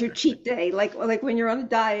 That was your cheat day. Like when you're on a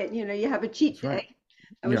diet, you have a cheat That's right. day.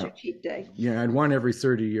 That was your cheat day. Yeah, I'd one every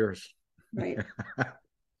 30 years. Right.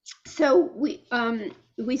 So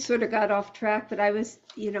we sort of got off track, but I was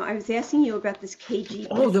asking you about this KGB.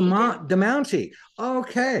 Oh, the Mountie.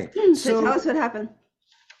 Okay. So tell us what happened.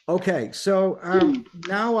 Okay, so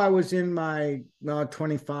now I was in my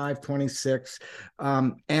 25, 26,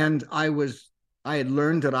 and I had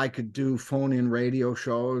learned that I could do phone-in radio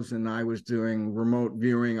shows, and I was doing remote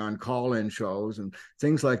viewing on call-in shows and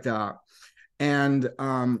things like that. And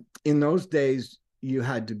in those days, you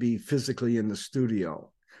had to be physically in the studio.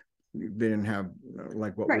 They didn't have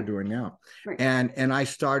like what we're doing now. Right. And I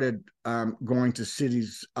started going to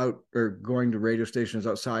cities going to radio stations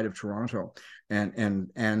outside of Toronto,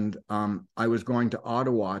 and I was going to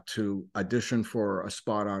Ottawa to audition for a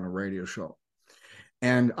spot on a radio show.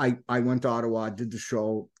 And I went to Ottawa, did the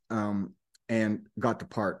show, and got the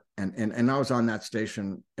part. And I was on that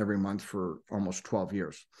station every month for almost 12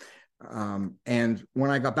 years. And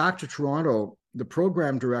when I got back to Toronto, the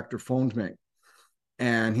program director phoned me.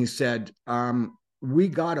 And he said, we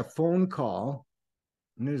got a phone call.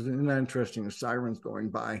 Isn't that interesting? The siren's going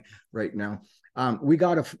by right now. He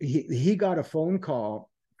got a phone call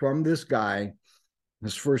from this guy.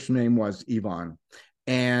 His first name was Ivan.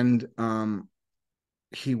 And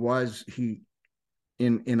he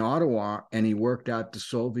in Ottawa, and he worked at the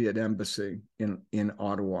Soviet embassy in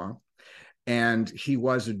Ottawa. And he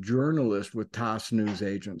was a journalist with TASS News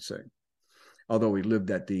Agency, although he lived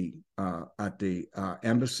at the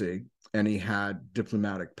embassy, and he had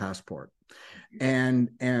diplomatic passport. And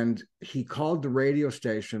he called the radio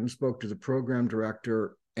station, spoke to the program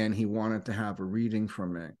director, and he wanted to have a reading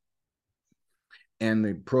from me. And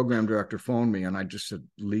the program director phoned me, and I just said,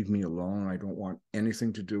 leave me alone. I don't want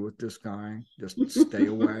anything to do with this guy. Just stay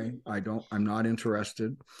away. I'm not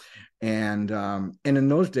interested. And in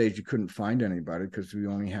those days, you couldn't find anybody because we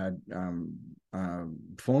only had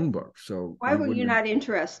phone books. So why were you not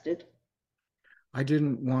interested? I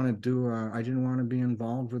didn't want to I didn't want to be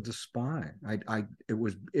involved with the spy.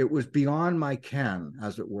 It was beyond my ken,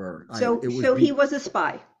 as it were. So he was a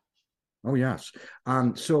spy. Oh, yes.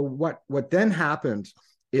 So what then happened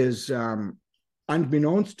is,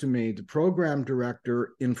 unbeknownst to me, the program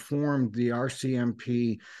director informed the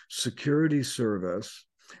RCMP security service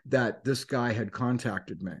that this guy had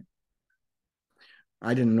contacted me.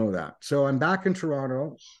 I didn't know that. So I'm back in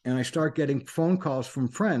Toronto, and I start getting phone calls from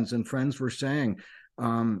friends, and friends were saying,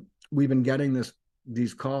 we've been getting this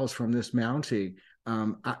these calls from this Mountie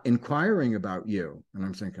inquiring about you. And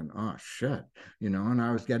I'm thinking, oh, shit, and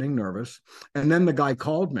I was getting nervous. And then the guy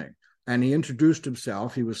called me and he introduced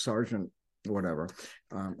himself. He was Sergeant whatever.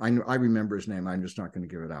 I remember his name. I'm just not going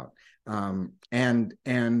to give it out. And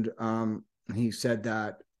he said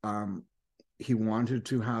that he wanted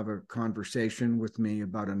to have a conversation with me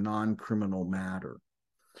about a non-criminal matter.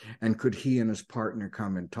 And could he and his partner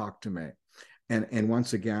come and talk to me? And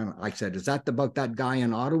once again, I said, is that about that guy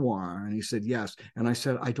in Ottawa? And he said, yes. And I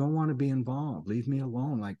said, I don't want to be involved. Leave me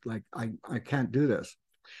alone. Like I can't do this.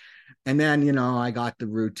 And then, I got the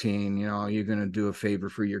routine, you're going to do a favor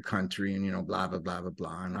for your country and, blah, blah, blah, blah,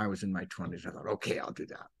 blah. And I was in my 20s. I thought, okay, I'll do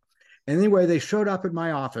that. Anyway, they showed up at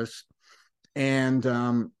my office and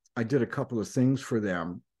I did a couple of things for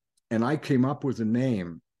them. And I came up with a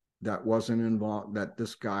name that wasn't involved, that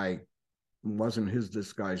this guy wasn't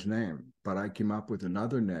this guy's name, but I came up with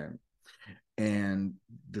another name. And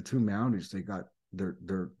the two Mounties, they got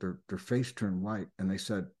their face turned white and they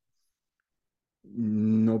said,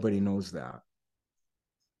 nobody knows that.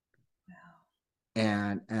 Wow.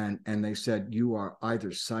 And they said, you are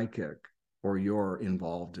either psychic or you're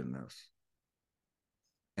involved in this.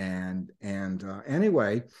 And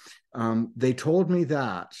anyway, they told me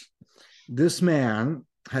that this man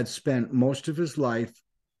had spent most of his life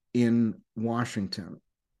in Washington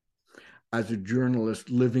as a journalist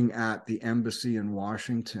living at the embassy in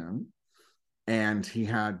Washington, and he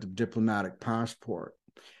had the diplomatic passport.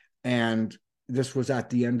 And this was at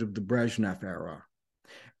the end of the Brezhnev era,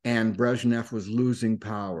 and Brezhnev was losing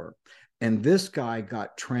power. And this guy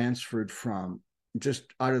got transferred from, just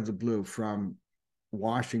out of the blue, from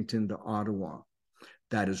Washington to Ottawa.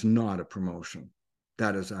 That is not a promotion.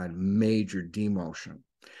 That is a major demotion.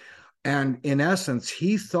 And in essence,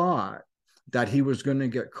 he thought that he was going to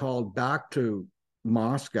get called back to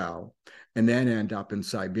Moscow and then end up in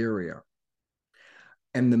Siberia.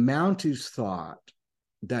 And the Mounties thought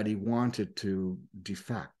that he wanted to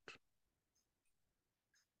defect.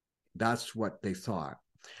 That's what they thought.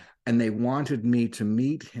 And they wanted me to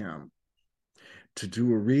meet him, to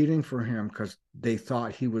do a reading for him, because they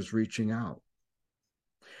thought he was reaching out.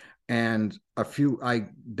 And I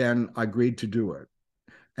then agreed to do it.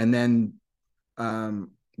 And then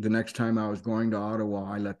the next time I was going to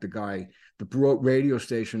Ottawa, I let the radio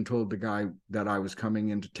station told the guy that I was coming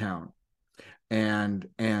into town. And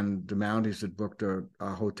the Mounties had booked a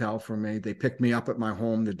hotel for me. They picked me up at my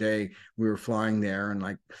home the day we were flying there.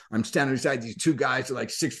 And I'm standing beside these two guys who are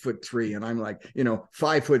 6'3", and I'm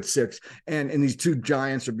 5'6". And these two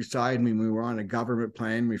giants are beside me. We were on a government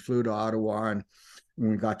plane. We flew to Ottawa and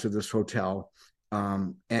we got to this hotel.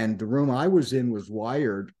 And the room I was in was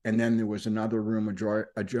wired, and then there was another room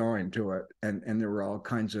adjoined to it, and there were all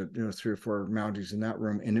kinds of 3 or 4 Mounties in that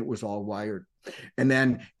room, and it was all wired. And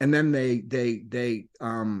then they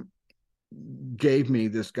gave me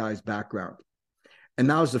this guy's background, and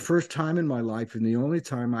that was the first time in my life, and the only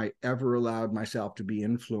time I ever allowed myself to be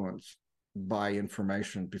influenced by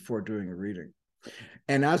information before doing a reading.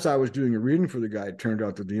 And as I was doing a reading for the guy, it turned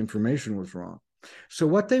out that the information was wrong. So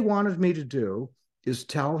what they wanted me to do is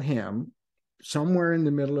tell him somewhere in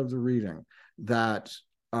the middle of the reading that,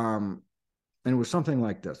 and it was something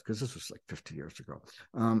like this, because this was 50 years ago.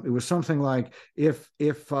 It was something like, if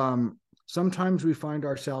sometimes we find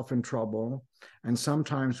ourselves in trouble, and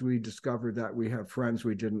sometimes we discover that we have friends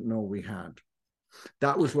we didn't know we had.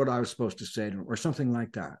 That was what I was supposed to say to him, or something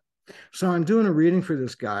like that. So I'm doing a reading for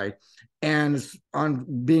this guy, and it's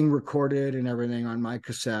being recorded and everything on my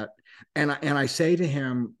cassette. And I say to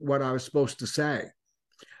him what I was supposed to say.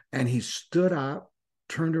 And he stood up,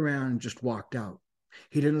 turned around, and just walked out.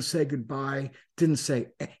 He didn't say goodbye,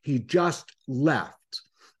 he just left,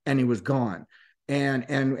 and he was gone. And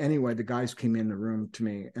anyway, the guys came in the room to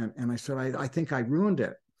me, and I said, I think I ruined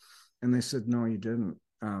it. And they said, no, you didn't.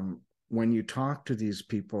 When you talk to these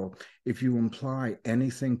people, if you imply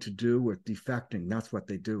anything to do with defecting, that's what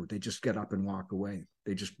they do. They just get up and walk away.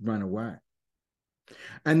 They just run away.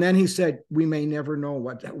 And then he said, we may never know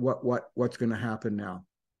what's going to happen now.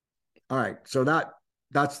 All right. So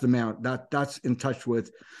that's the Mount. That's in touch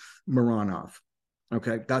with Moronoff.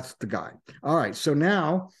 Okay. That's the guy. All right. So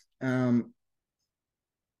now I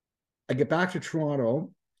get back to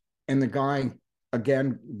Toronto, and the guy,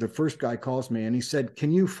 again, the first guy calls me and he said,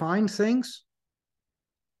 can you find things?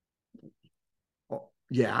 Oh,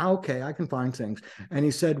 yeah, okay, I can find things. And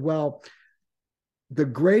he said, well, the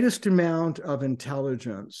greatest amount of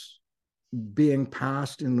intelligence being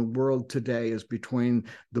passed in the world today is between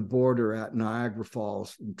the border at Niagara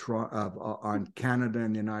Falls on Canada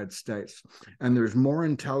and the United States. And there's more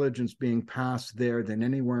intelligence being passed there than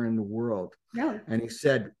anywhere in the world. Really? And he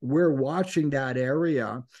said, we're watching that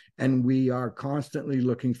area and we are constantly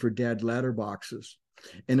looking for dead letterboxes.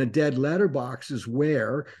 And a dead letterbox is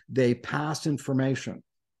where they pass information.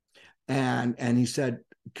 And he said,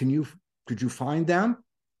 could you find them?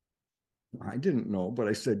 I didn't know, but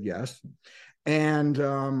I said yes. And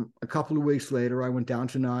a couple of weeks later, I went down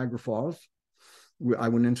to Niagara Falls. I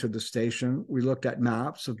went into the station. We looked at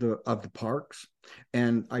maps of the parks,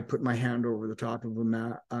 and I put my hand over the top of a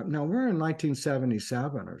map. Now we're in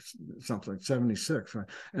 1977 or something, 76, right?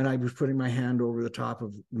 And I was putting my hand over the top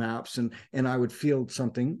of maps, and I would feel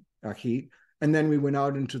something, a heat. And then we went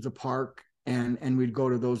out into the park, and we'd go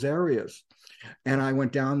to those areas. And I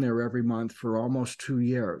went down there every month for almost 2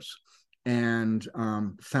 years. And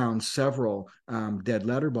found several dead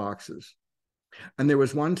letterboxes. And there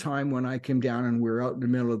was one time when I came down and we were out in the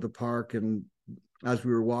middle of the park, and as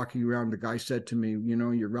we were walking around, the guy said to me, you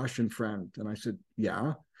know, your Russian friend. And I said,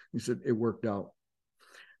 yeah. He said, it worked out.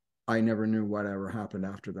 I never knew whatever happened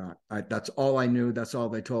after that. That's all I knew. That's all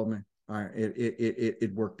they told me.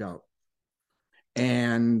 It worked out.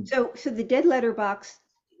 And so the dead letterbox,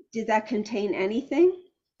 did that contain anything?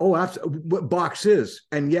 Oh, absolutely. Boxes.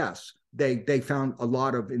 And yes, they found a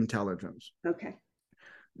lot of intelligence. Okay.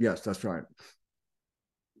 Yes, that's right.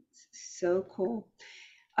 So cool.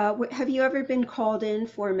 Have you ever been called in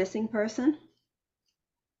for a missing person?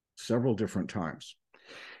 Several different times.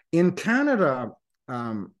 In Canada,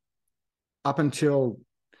 up until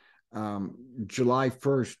July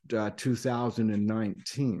 1st,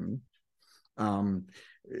 2019,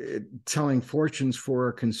 telling fortunes for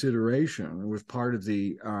a consideration was part of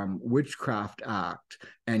the Witchcraft Act,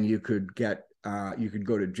 and you could go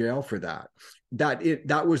to jail for that.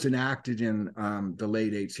 That was enacted in the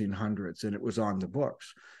late 1800s, and it was on the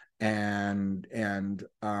books. And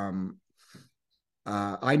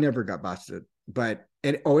I never got busted, but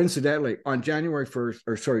incidentally, on July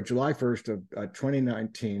 1st of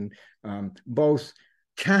 2019, both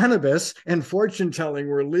cannabis and fortune telling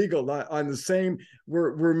were legal on the same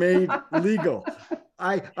were made legal.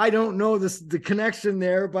 I don't know the connection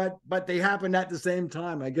there, but they happened at the same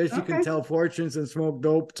time. I guess you can tell fortunes and smoke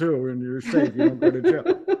dope too, and you're safe. You don't go to jail.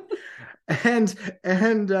 I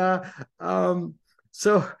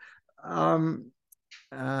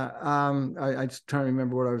just trying to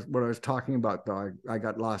remember what I was talking about, though. I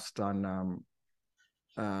got lost on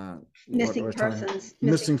missing persons.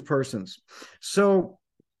 Missing persons. So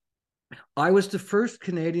I was the first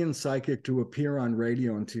Canadian psychic to appear on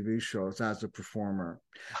radio and TV shows as a performer,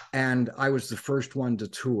 and I was the first one to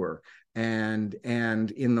tour. And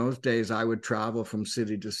in those days, I would travel from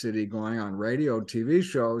city to city, going on radio, TV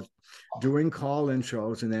shows, doing call-in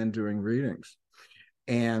shows, and then doing readings.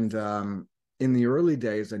 And in the early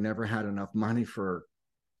days, I never had enough money for,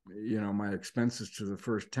 my expenses to the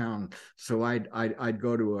first town. So I'd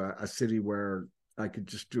go to a city where I could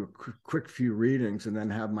just do a quick few readings and then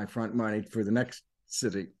have my front money for the next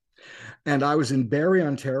city. And I was in Barrie,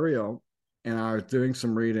 Ontario, and I was doing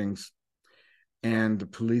some readings, and the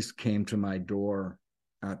police came to my door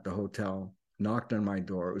at the hotel, knocked on my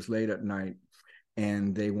door. It was late at night,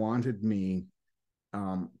 and they wanted me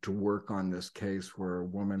to work on this case where a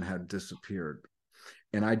woman had disappeared.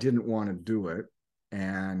 And I didn't want to do it,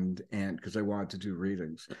 and because I wanted to do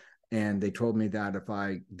readings. And they told me that if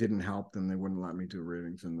I didn't help them, they wouldn't let me do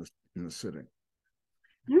readings in the city.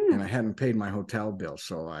 And I hadn't paid my hotel bill,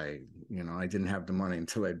 so I didn't have the money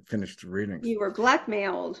until I'd finished the readings. You were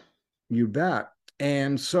blackmailed. You bet.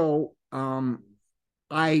 And so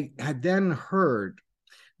I had then heard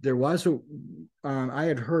I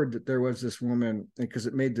had heard that there was this woman, because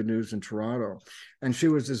it made the news in Toronto, and she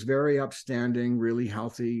was this very upstanding, really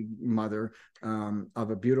healthy mother of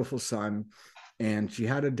a beautiful son. And she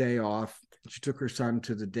had a day off. She took her son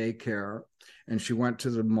to the daycare, and she went to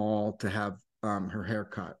the mall to have her hair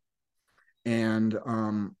cut. And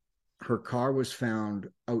her car was found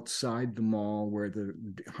outside the mall where the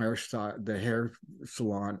hair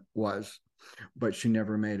salon was, but she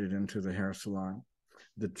never made it into the hair salon.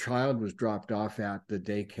 The child was dropped off at the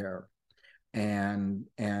daycare, and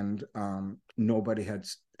nobody had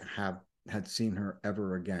seen her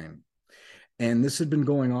ever again. And this had been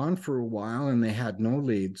going on for a while, and they had no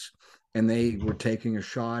leads, and they were taking a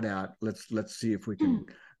shot at let's see if we can.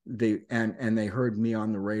 They heard me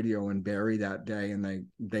on the radio in Barrie that day, and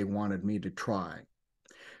they wanted me to try.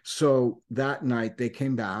 So that night they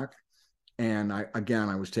came back, and I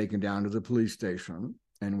was taken down to the police station,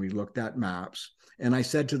 and we looked at maps. And I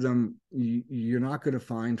said to them, you're not going to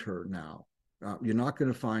find her now. You're not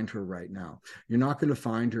going to find her right now. You're not going to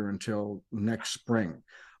find her until next spring.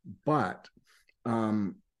 But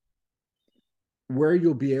where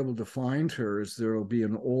you'll be able to find her is there will be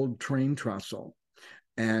an old train trestle.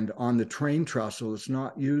 And on the train trestle, it's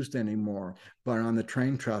not used anymore, but on the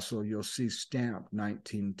train trestle, you'll see stamped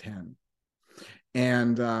 1910.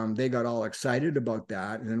 And they got all excited about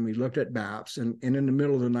that. And then we looked at maps, and in the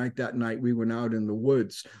middle of the night that night, we went out in the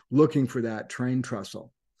woods looking for that train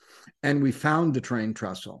trestle. And we found the train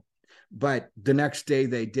trestle. But the next day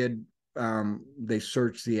they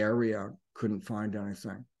searched the area, couldn't find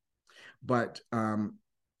anything. But when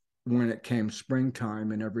it came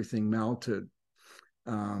springtime and everything melted,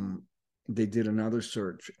 they did another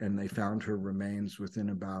search, and they found her remains within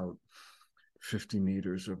about 50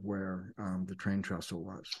 meters of where the train trestle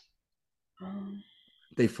was.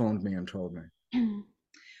 They phoned me and told me.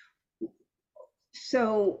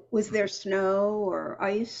 So was there snow or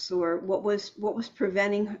ice, or what was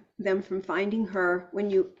preventing them from finding her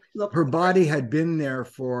when you looked? Her body had been there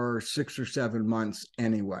for 6 or 7 months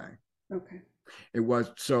anyway. Okay. It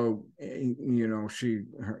was, so,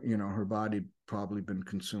 her body probably been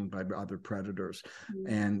consumed by other predators,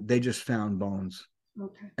 and they just found bones.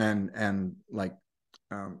 Okay. And like,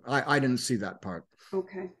 I didn't see that part.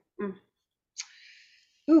 Okay.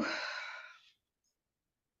 Ooh.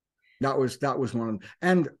 That was one of them.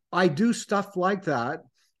 And I do stuff like that,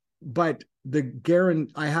 but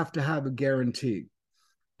I have to have a guarantee.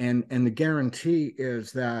 And the guarantee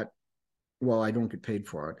is that, well, I don't get paid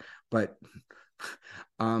for it, but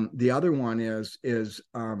the other one is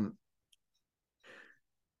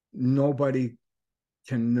nobody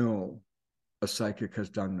can know a psychic has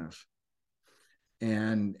done this.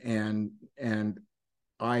 And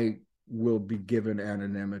I will be given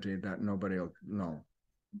anonymity that nobody will know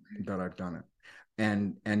that I've done it.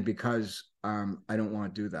 And because I don't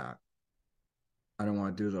want to do that. I don't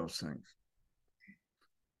want to do those things.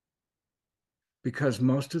 Because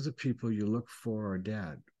most of the people you look for are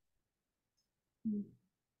dead.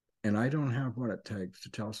 And I don't have what it takes to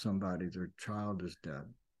tell somebody their child is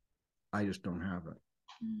dead. I just don't have it.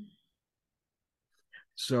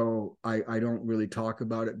 So I don't really talk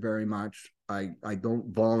about it very much. I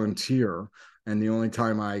don't volunteer. And the only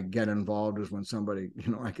time I get involved is when somebody,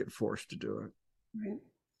 I get forced to do it. Right.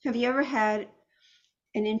 Have you ever had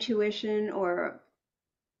an intuition or,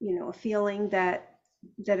 a feeling that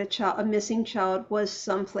a missing child was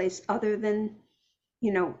someplace other than,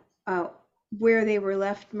 where they were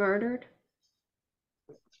left murdered?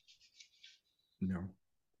 No.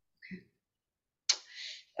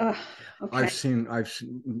 Okay. I've seen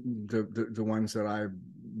the ones that I've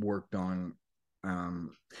worked on.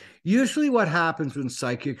 Usually what happens when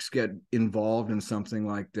psychics get involved in something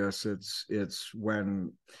like this, it's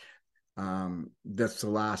when that's the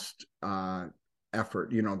last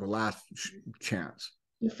effort, the last chance.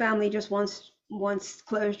 Your family just wants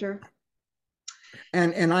closure.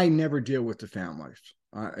 And I never deal with the families.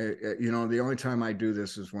 The only time I do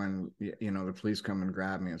this is when the police come and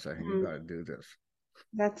grab me and say, hey, you got to do this.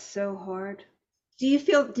 That's so hard.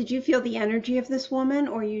 Did you feel the energy of this woman,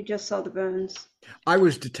 or you just saw the bones? I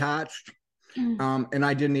was detached, and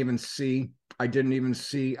I didn't even see.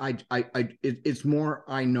 It's more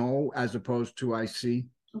I know as opposed to I see.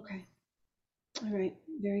 Okay. All right.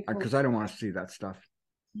 Very cool. Because I don't want to see that stuff.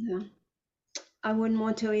 No, I wouldn't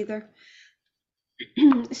want to either.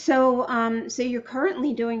 So you're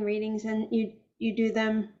currently doing readings, and you do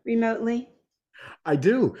them remotely? I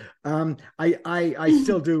do. I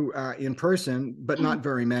still do in person, but not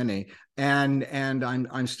very many. And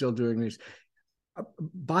I'm still doing these.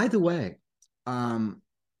 By the way,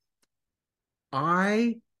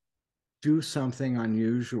 I do something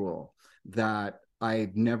unusual that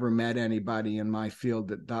I've never met anybody in my field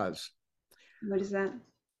that does. What is that?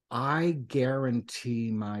 I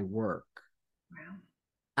guarantee my work. Wow.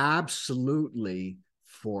 Absolutely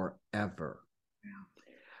forever. Wow.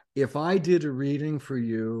 If I did a reading for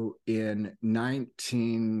you in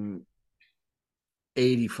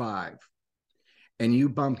 1985 and you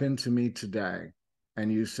bump into me today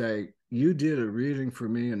and you say, you did a reading for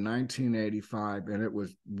me in 1985 and it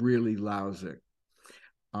was really lousy,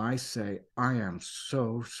 I say, I am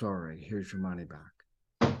so sorry. Here's your money back.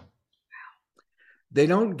 Wow. They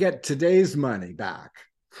don't get today's money back.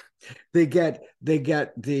 They get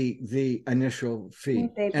the initial fee,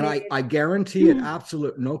 and I guarantee it,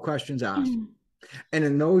 absolute, no questions asked. And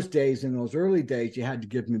in those days, in those early days, you had to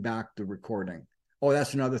give me back the recording. Oh,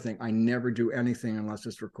 that's another thing. I never do anything unless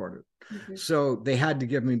it's recorded. So they had to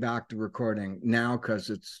give me back the recording now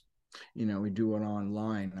because it's we do it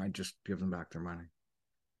online, I just give them back their money.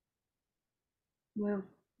 Wow,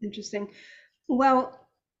 interesting. Well,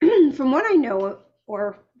 from what I know,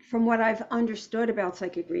 or from what I've understood about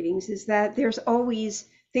psychic readings, is that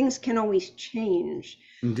things can always change.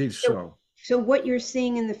 Indeed so. So what you're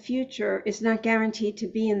seeing in the future is not guaranteed to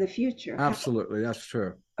be in the future. Absolutely, that's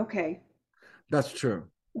true. Okay. That's true.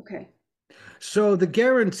 Okay. So the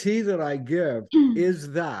guarantee that I give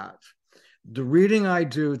is that the reading I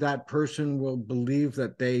do, that person will believe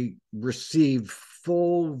that they receive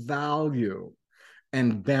full value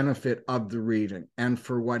and benefit of the reading. And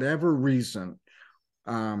for whatever reason,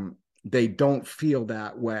 they don't feel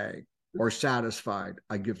that way or satisfied,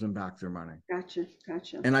 I give them back their money. Gotcha.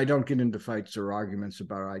 And I don't get into fights or arguments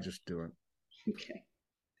about it. I just do it. Okay.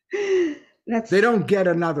 They don't get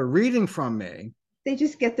another reading from me. They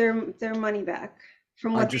just get their money back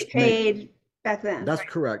from what they paid back then. That's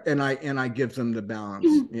correct. And I give them the balance.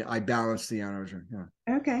 I balance the energy. Yeah.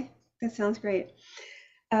 Okay. That sounds great.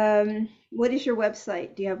 What is your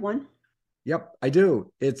website? Do you have one? Yep, I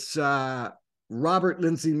do. It's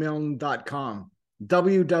robertlindsymilne.com.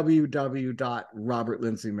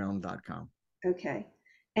 www.robertlindsymilne.com. Okay.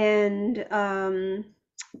 And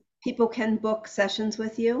people can book sessions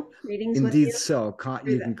with you, readings with you? Indeed so.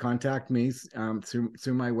 You can contact me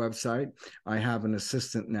through my website. I have an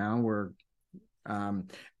assistant now where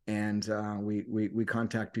we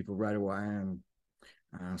contact people right away and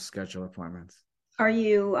schedule appointments. Are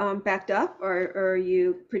you backed up, or are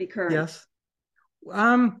you pretty current? Yes.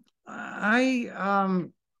 I'm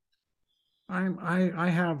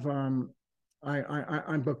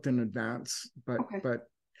booked in advance, but Okay. but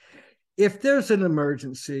if there's an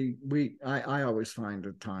emergency, I always find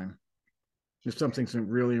a time. If something's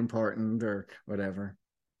really important or whatever.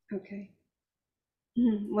 Okay.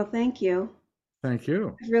 Well, thank you. Thank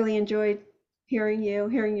you. I've really enjoyed hearing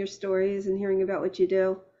your stories, and hearing about what you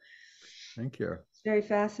do. Thank you. It's very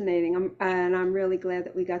fascinating. I'm really glad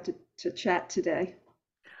that we got to chat today.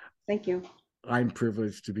 Thank you. I'm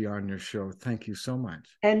privileged to be on your show. Thank you so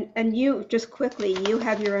much. And you, just quickly, you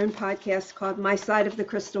have your own podcast called My Side of the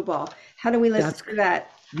Crystal Ball. How do we listen to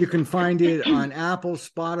that? You can find it on Apple,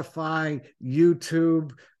 Spotify,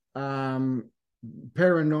 YouTube, Paranormal,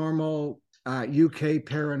 UK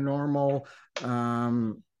Paranormal,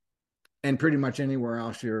 and pretty much anywhere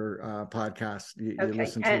else your podcast you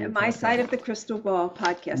listen to. And My Side of the Crystal Ball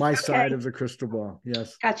podcast. My Side of the Crystal Ball.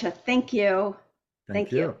 Yes. Gotcha. Thank you.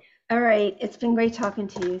 Thank you. All right. It's been great talking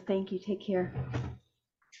to you. Thank you. Take care.